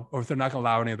 or if they're not going to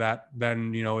allow any of that,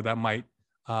 then, that might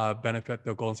benefit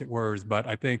the Golden State Warriors. But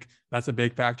I think that's a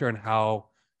big factor in how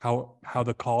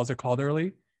the calls are called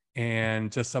early.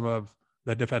 and just some of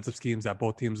the defensive schemes that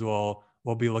both teams will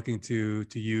be looking to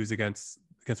use against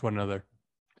one another.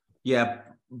 Yeah,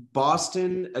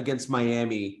 Boston against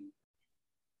Miami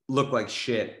looked like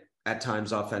shit at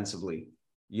times offensively.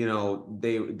 You know,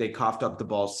 they coughed up the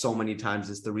ball so many times.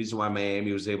 It's the reason why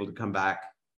Miami was able to come back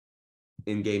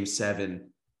in game 7.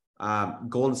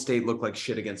 Golden State looked like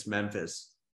shit against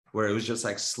Memphis, where it was just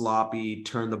like sloppy,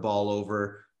 turn the ball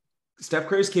over. Steph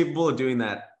Curry is capable of doing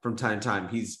that from time to time.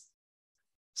 He's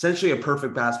essentially a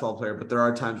perfect basketball player, but there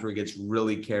are times where he gets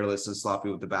really careless and sloppy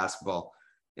with the basketball.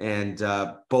 And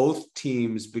both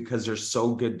teams, because they're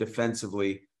so good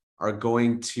defensively, are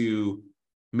going to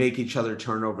make each other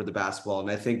turn over the basketball. And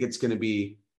I think it's going to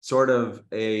be sort of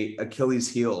a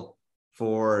Achilles heel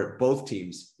for both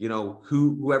teams. You know,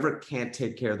 whoever can't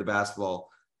take care of the basketball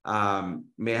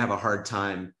may have a hard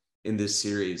time in this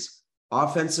series.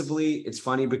 Offensively, it's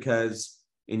funny because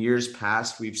in years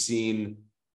past, we've seen,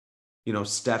 you know,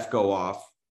 Steph go off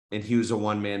and he was a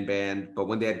one-man band. But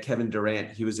when they had Kevin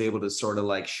Durant, he was able to sort of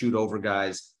like shoot over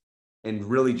guys and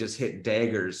really just hit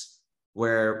daggers,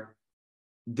 where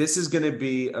this is going to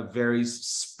be a very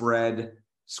spread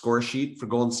score sheet for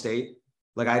Golden State.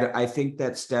 Like, I think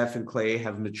that Steph and Clay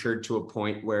have matured to a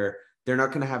point where they're not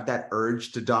going to have that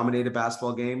urge to dominate a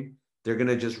basketball game. They're going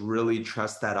to just really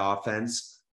trust that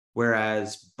offense.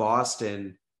 Whereas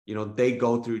Boston, you know, they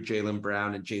go through Jaylen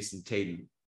Brown and Jason Tatum.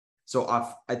 So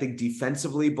I think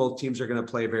defensively, both teams are going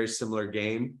to play a very similar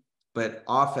game, but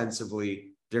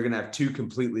offensively, they're going to have two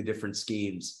completely different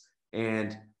schemes.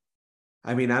 And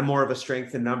I mean, I'm more of a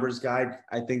strength in numbers guy.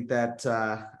 I think that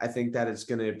it's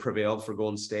going to prevail for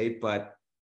Golden State, but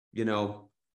you know,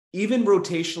 even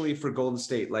rotationally for Golden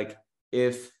State, like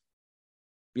if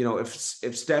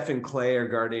Steph and Clay are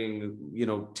guarding, you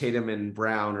know, Tatum and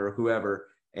Brown or whoever,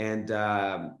 and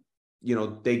you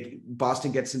know,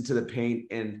 Boston gets into the paint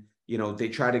and, you know, they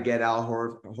try to get Al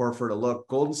Horford to look.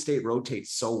 Golden State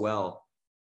rotates so well.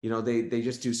 You know, they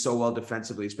just do so well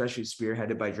defensively, especially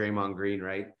spearheaded by Draymond Green,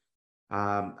 right?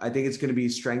 I think it's going to be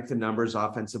strength in numbers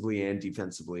offensively and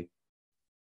defensively.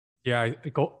 Yeah.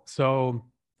 So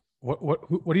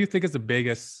what do you think is the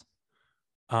biggest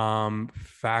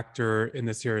factor in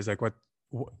this series? Like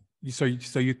so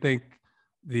you think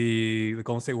the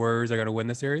Golden State Warriors are going to win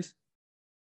the series?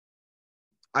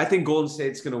 I think Golden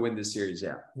State's going to win this series.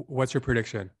 Yeah. What's your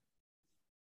prediction?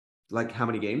 Like how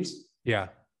many games? Yeah.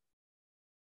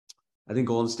 I think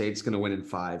Golden State's going to win in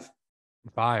 5.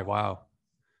 5. Wow.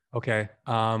 Okay.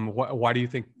 Why do you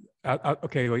think?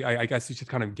 Okay. I guess you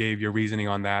just kind of gave your reasoning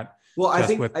on that. Well, I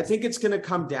think it's going to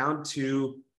come down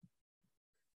to,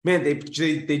 man, they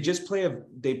just play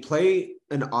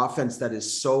an offense that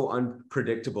is so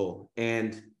unpredictable,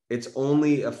 and it's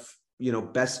only a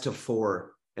best of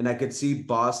 4. And I could see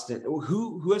Boston.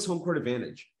 Who has home court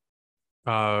advantage?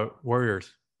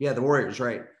 Warriors. Yeah, the Warriors,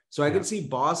 right? So I could see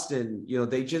Boston. You know,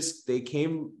 they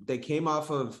came off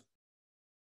of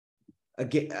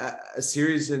a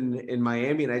series in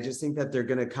Miami, and I just think that they're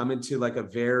going to come into like a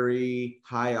very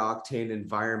high octane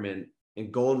environment,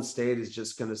 and Golden State is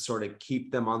just going to sort of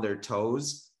keep them on their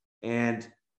toes. And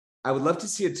I would love to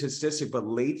see a statistic, but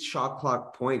late shot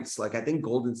clock points, like I think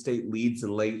Golden State leads in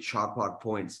late shot clock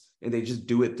points, and they just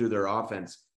do it through their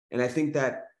offense. And I think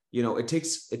that, you know, it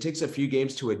takes a few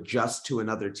games to adjust to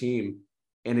another team,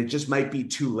 and it just might be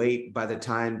too late by the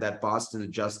time that Boston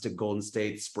adjusts to Golden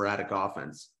State's sporadic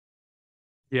offense.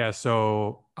 Yeah,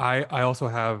 so I also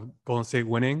have Golden State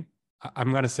winning.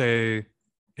 I'm going to say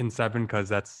in 7 because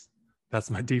that's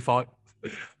my default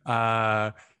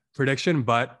prediction,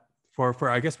 but for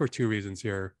I guess for 2 reasons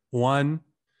here. One,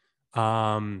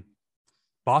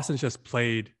 Boston's just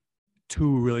played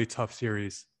 2 really tough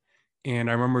series, and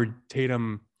I remember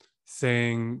Tatum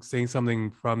saying something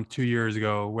from 2 years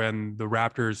ago when the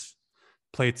Raptors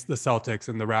played the Celtics,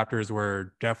 and the Raptors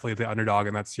were definitely the underdog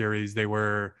in that series. They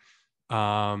were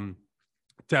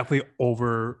definitely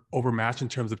overmatched in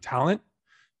terms of talent,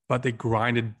 but they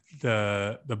grinded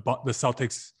the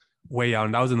Celtics way out,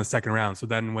 and that was in the second round. So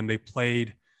then when they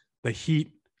played the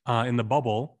Heat in the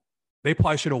bubble, they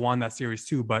probably should have won that series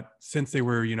too. But since they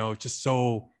were, you know, just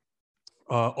so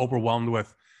overwhelmed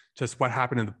with just what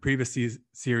happened in the previous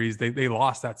series, they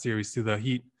lost that series to the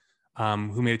Heat,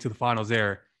 who made it to the finals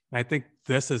there. And I think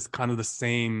this is kind of the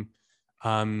same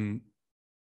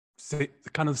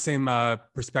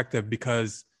perspective,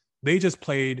 because they just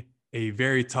played a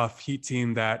very tough Heat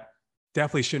team that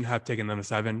definitely shouldn't have taken them to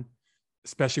 7,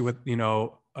 especially with, you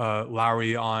know,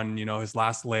 Lowry on, you know, his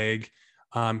last leg,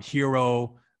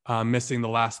 Hero missing the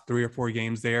last 3 or 4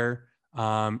 games there.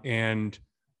 And,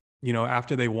 you know,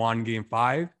 after they won game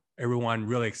 5, everyone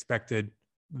really expected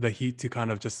the Heat to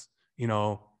kind of just,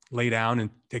 lay down and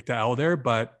take the L there.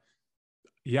 But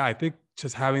yeah, I think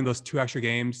just having those 2 extra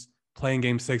games, playing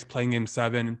game 6, playing game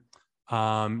 7,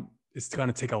 it's going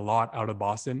to take a lot out of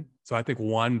Boston. So I think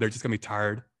one, they're just going to be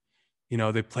tired.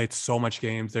 They played so much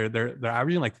games. They're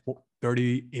averaging like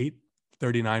 38,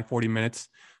 39, 40 minutes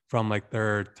from like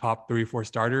their top 3 or 4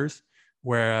 starters.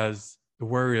 Whereas the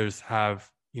Warriors have,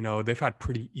 they've had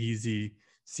pretty easy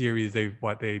series.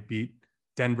 They beat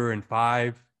Denver in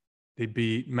 5, they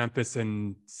beat Memphis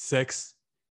in 6,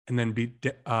 and then beat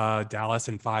Dallas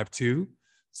in 5-2.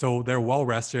 So they're well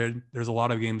rested. There's a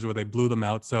lot of games where they blew them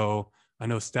out. So I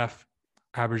know Steph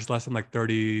averaged less than like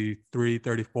 33,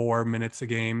 34 minutes a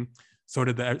game. So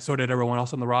did everyone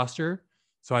else on the roster.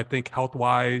 So I think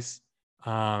health-wise,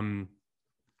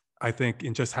 I think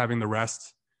in just having the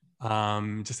rest,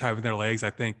 just having their legs, I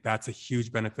think that's a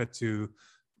huge benefit to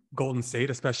Golden State,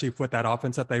 especially with that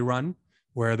offense that they run,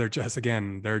 where they're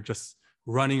just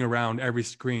running around every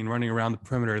screen, running around the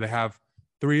perimeter. They have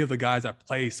 3 of the guys that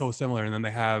play so similar, and then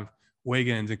they have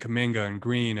Wiggins and Kuminga and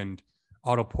Green and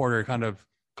Otto Porter kind of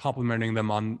complementing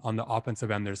them on the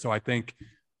offensive end there. So I think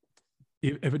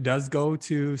if it does go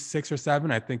to 6 or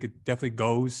 7, I think it definitely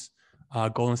goes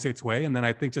Golden State's way. And then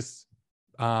I think just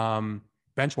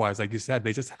bench wise, like you said,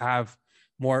 they just have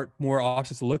more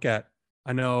options to look at.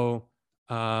 I know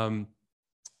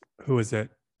who is it?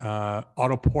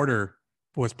 Otto Porter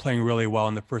was playing really well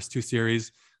in the first 2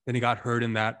 series. Then he got hurt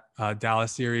in that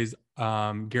Dallas series.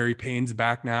 Gary Payne's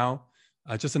back now.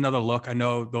 Just another look. I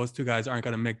know those 2 guys aren't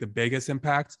going to make the biggest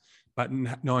impact, but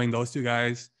knowing those 2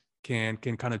 guys can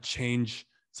kind of change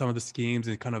some of the schemes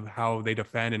and kind of how they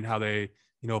defend and how they,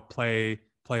 play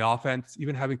offense.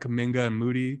 Even having Kuminga and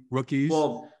Moody, rookies.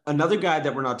 Well, another guy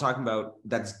that we're not talking about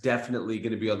that's definitely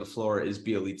going to be on the floor is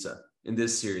Bjelica in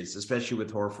this series, especially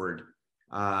with Horford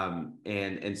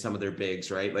and some of their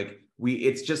bigs, right? Like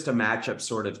it's just a matchup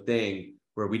sort of thing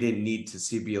where we didn't need to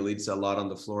see Bjelica a lot on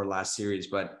the floor last series,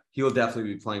 but he will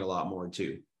definitely be playing a lot more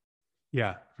too.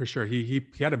 Yeah, for sure. He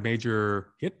had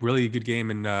really good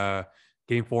game in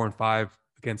game 4 and 5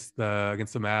 against the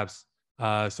Mavs.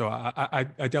 So I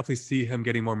definitely see him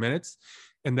getting more minutes.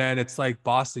 And then it's like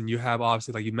Boston, you have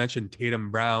obviously, like you mentioned,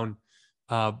 Tatum, Brown,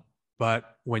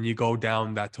 but when you go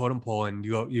down that totem pole and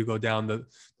you go down the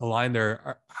line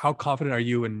there, how confident are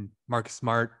you in Marcus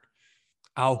Smart?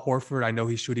 Al Horford, I know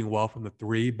he's shooting well from the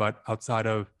 3, but outside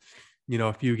of,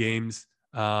 a few games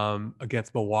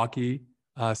against Milwaukee,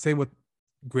 same with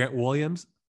Grant Williams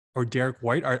or Derek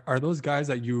White. Are those guys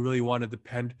that you really want to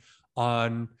depend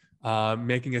on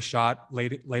making a shot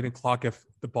late in clock if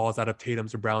the ball is out of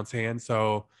Tatum's or Brown's hands?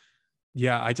 So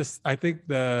yeah, I think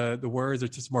the Warriors are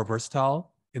just more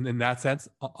versatile in that sense.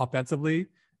 Offensively,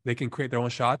 they can create their own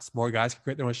shots. More guys can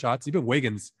create their own shots. Even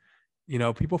Wiggins,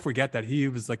 people forget that he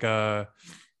was like a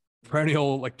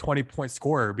perennial like 20-point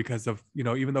scorer because of,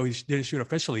 even though he didn't shoot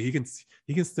officially, he can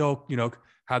still,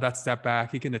 have that step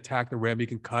back. He can attack the rim. He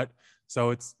can cut. So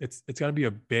it's going to be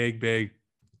a big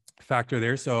factor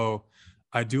there. So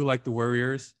I do like the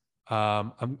Warriors.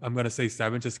 I'm going to say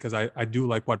 7 just because I do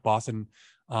like what Boston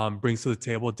brings to the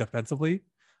table defensively.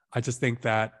 I just think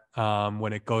that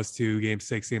when it goes to game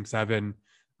 6, game 7,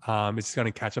 it's going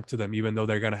to catch up to them, even though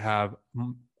they're going to have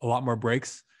a lot more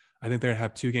breaks. I think they're going to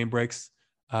have 2 game breaks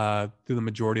through the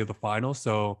majority of the finals.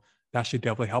 So that should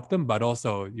definitely help them. But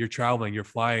also you're traveling, you're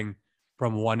flying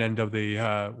from one end of the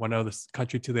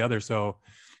country to the other. So,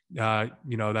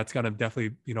 that's going to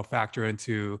definitely, factor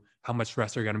into how much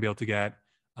rest they're going to be able to get,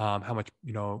 how much,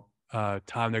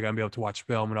 time they're going to be able to watch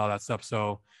film and all that stuff.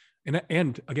 So,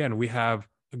 and again, we have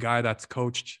a guy that's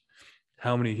coached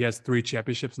he has 3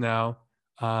 championships now,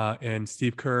 and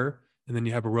Steve Kerr, and then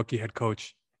you have a rookie head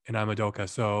coach in Amadoka.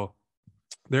 So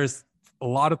there's a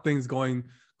lot of things going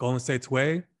Golden State's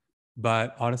way,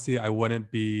 but honestly, it wouldn't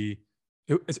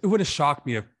shock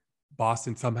me if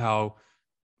Boston somehow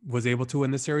was able to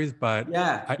win this series. But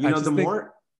yeah, the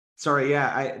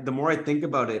more I think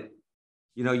about it,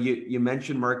 you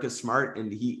mentioned Marcus Smart,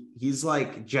 and he's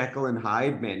like Jekyll and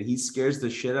Hyde, man. He scares the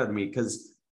shit out of me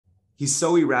because he's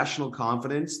so irrational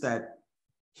confidence that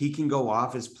he can go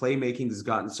off. His playmaking has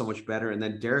gotten so much better. And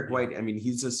then Derek White, I mean,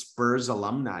 he's a Spurs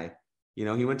alumni. He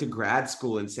went to grad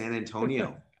school in San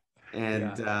Antonio.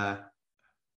 And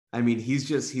I mean, he's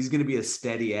going to be a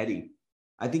steady Eddie.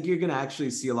 I think you're going to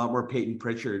actually see a lot more Peyton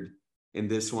Pritchard in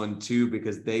this one too,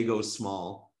 because they go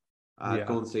small.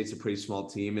 Golden State's a pretty small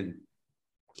team, and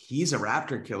he's a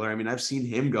Raptor killer. I mean, I've seen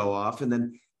him go off. And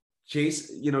then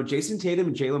Jason Tatum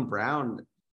and Jaylen Brown,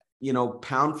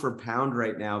 pound for pound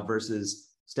right now versus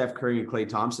Steph Curry and Klay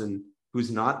Thompson, who's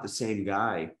not the same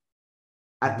guy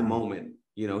at the moment.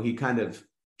 He kind of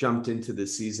jumped into the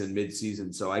season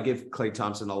mid-season. So I give Klay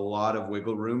Thompson a lot of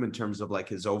wiggle room in terms of like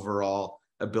his overall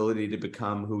ability to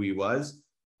become who he was.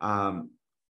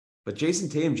 But Jason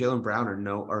Tatum, Jaylen Brown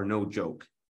are no joke.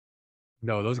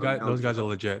 No, those guys are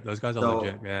legit. Those guys are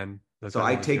legit, man. So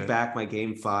I take back my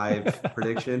game 5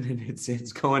 prediction, and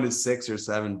it's going to 6 or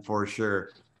 7 for sure.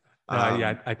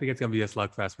 Yeah, I think it's gonna be a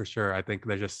slugfest for sure. I think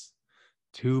there's just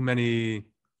too many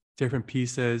different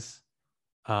pieces.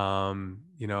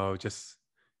 Just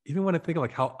even when I think of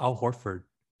like how Al Horford,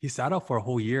 he sat out for a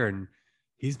whole year and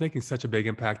he's making such a big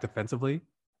impact defensively.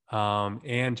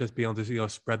 And just being able to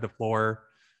spread the floor.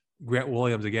 Grant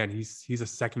Williams, again, he's a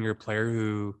second-year player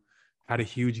who had a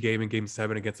huge game in Game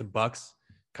 7 against the Bucks,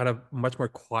 kind of much more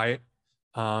quiet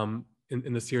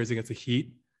in the series against the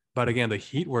Heat. But again, the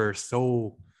Heat were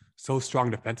so strong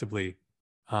defensively.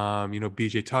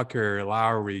 BJ Tucker,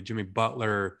 Lowry, Jimmy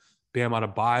Butler, Bam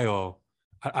Adebayo.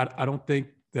 I don't think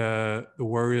the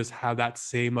Warriors have the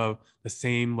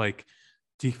same like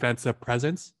defensive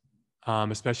presence,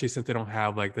 especially since they don't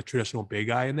have like the traditional big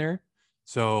guy in there.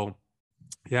 So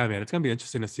yeah, man, it's gonna be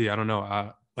interesting to see. I don't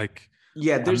know. Go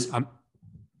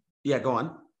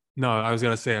on. No, I was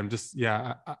gonna say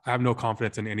I have no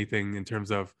confidence in anything in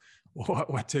terms of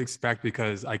what to expect,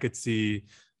 because I could see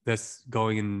this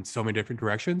going in so many different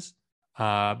directions.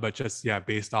 But just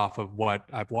based off of what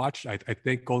I've watched, I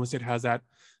think Golden State has that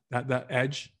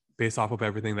edge based off of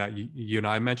everything that you and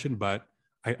I mentioned. But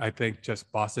I think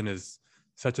just Boston is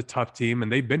such a tough team,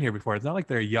 and they've been here before. It's not like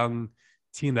they're a young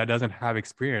team that doesn't have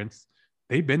experience.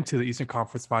 They've been to the Eastern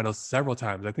Conference Finals several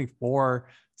times. I think 4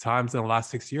 times in the last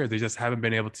 6 years. They just haven't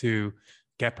been able to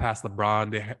get past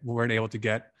LeBron. They weren't able to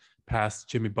get past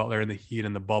Jimmy Butler in the Heat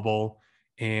and the bubble,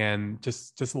 and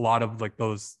just a lot of like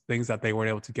those things that they weren't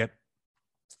able to get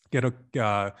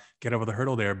over the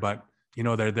hurdle there. But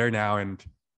they're there now, and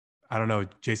I don't know.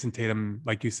 Jason Tatum,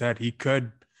 like you said,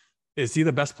 is he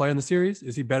the best player in the series?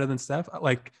 Is he better than Steph?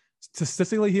 Like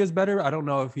statistically, he is better. I don't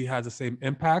know if he has the same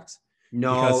impact.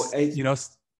 No,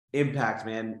 because, impact,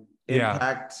 man.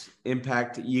 Impact.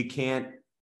 You can't.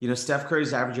 Steph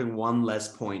Curry's averaging 1 less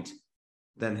point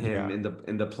than him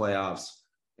in the playoffs,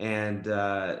 and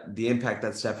the impact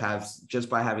that Steph has just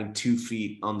by having 2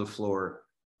 feet on the floor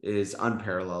is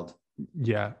unparalleled.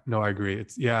 Yeah, no, I agree.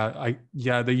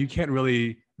 You can't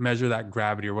really measure that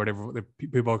gravity or whatever the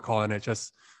people are calling it.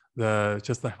 Just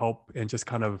the help and just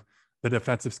kind of the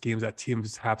defensive schemes that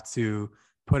teams have to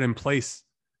put in place.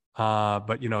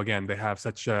 But again, they have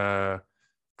such a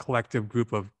collective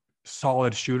group of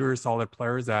solid shooters, solid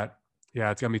players that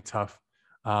it's gonna be tough.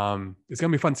 It's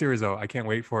gonna be a fun series though. I can't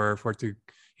wait for it to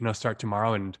start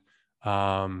tomorrow. And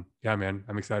man,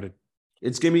 I'm excited.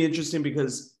 It's gonna be interesting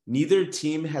because neither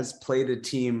team has played a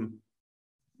team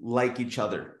like each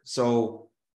other. So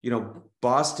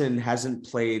Boston hasn't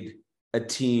played a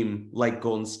team like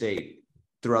Golden State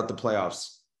throughout the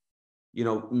playoffs.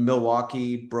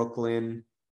 Milwaukee, Brooklyn,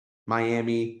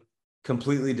 Miami,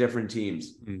 completely different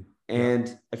teams.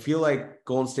 And I feel like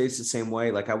Golden State's the same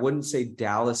way. Like, I wouldn't say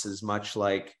Dallas is much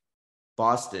like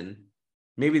Boston.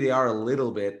 Maybe they are a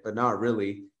little bit, but not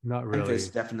really. Not really. Memphis,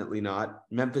 definitely not.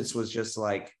 Memphis was just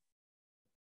like,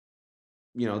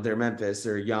 they're Memphis.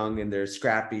 They're young and they're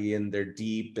scrappy and they're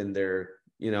deep and they're,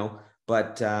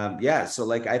 but so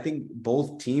like, I think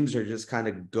both teams are just kind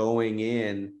of going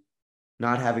in,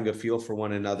 not having a feel for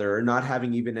one another or not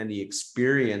having even any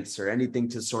experience or anything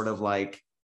to sort of like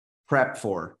prep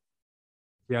for.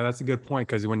 Yeah, that's a good point.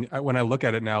 Because when I look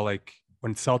at it now, like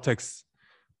when Celtics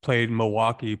played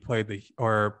Milwaukee, played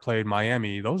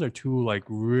Miami, those are 2 like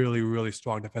really, really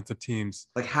strong defensive teams.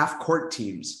 Like half-court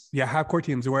teams. Yeah, half-court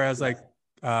teams. Whereas like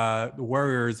the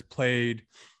Warriors played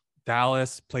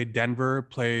Dallas, played Denver,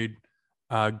 played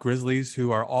Grizzlies,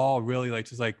 who are all really like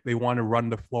just like they want to run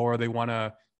the floor. They want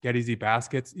to get easy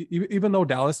baskets. Even though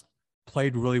Dallas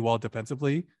played really well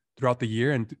defensively throughout the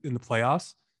year and in the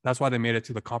playoffs, that's why they made it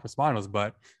to the conference finals.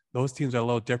 But those teams are a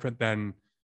little different than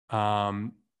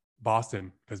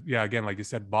Boston. Because again, like you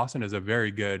said, Boston is a very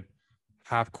good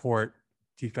half-court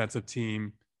defensive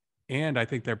team. And I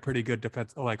think they're pretty good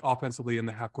offensively in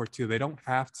the half-court too. They don't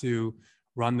have to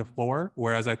run the floor.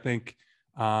 Whereas I think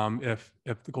if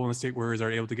the Golden State Warriors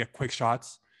are able to get quick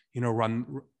shots,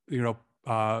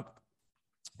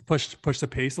 push the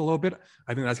pace a little bit,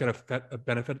 I think that's going to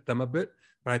benefit them a bit.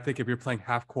 But I think if you're playing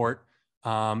half court,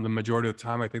 the majority of the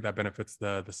time, I think that benefits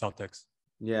the Celtics.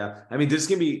 Yeah, I mean, this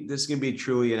can be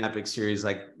truly an epic series.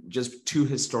 Like just 2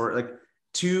 historic,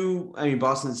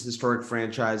 Boston's historic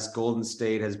franchise. Golden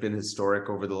State has been historic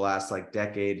over the last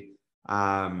decade.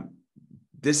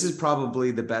 This is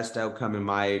probably the best outcome in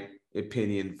my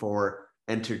opinion for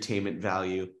entertainment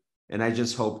value. And I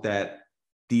just hope that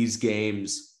these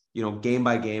games, game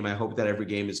by game, I hope that every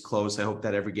game is close. I hope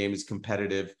that every game is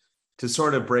competitive to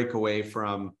sort of break away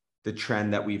from the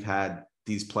trend that we've had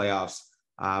these playoffs.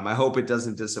 I hope it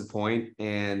doesn't disappoint,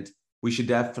 and we should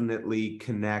definitely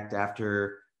connect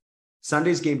after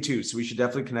Sunday's game 2. So we should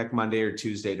definitely connect Monday or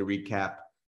Tuesday to recap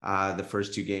the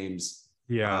first 2 games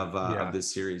of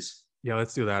this series. Yeah,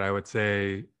 let's do that. I would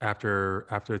say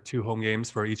after 2 home games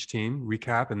for each team,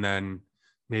 recap, and then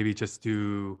maybe just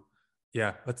do,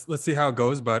 let's see how it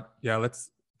goes. But yeah,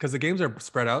 because the games are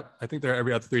spread out. I think they're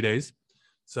every other 3 days.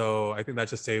 So I think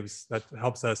that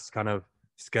helps us kind of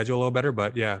schedule a little better.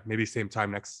 But yeah, maybe same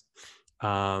time next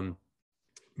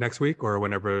week or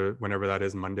whenever that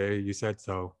is, Monday, you said.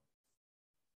 So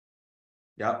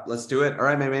yeah, let's do it. All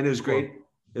right, my man. It was great.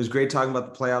 It was great talking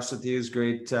about the playoffs with you. It was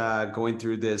great going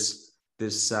through this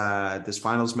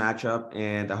finals matchup,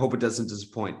 and I hope it doesn't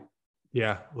disappoint.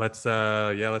 Yeah, let's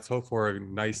hope for a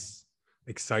nice,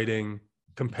 exciting,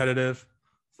 competitive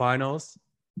finals.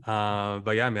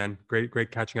 But yeah, man,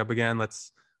 great catching up again.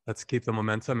 Let's keep the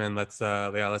momentum, and let's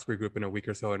regroup in a week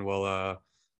or so, and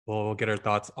we'll get our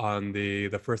thoughts on the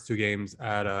first 2 games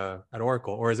at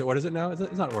Oracle. Or what is it now?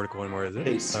 It's not Oracle anymore, is it?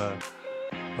 Chase.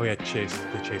 Chase,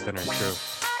 the Chase Center. True.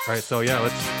 All right, so yeah,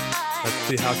 let's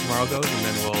see how tomorrow goes, and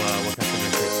then we'll catch up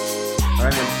next week. All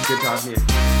right, man. Good talking to you.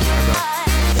 All right, bro.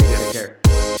 Take care.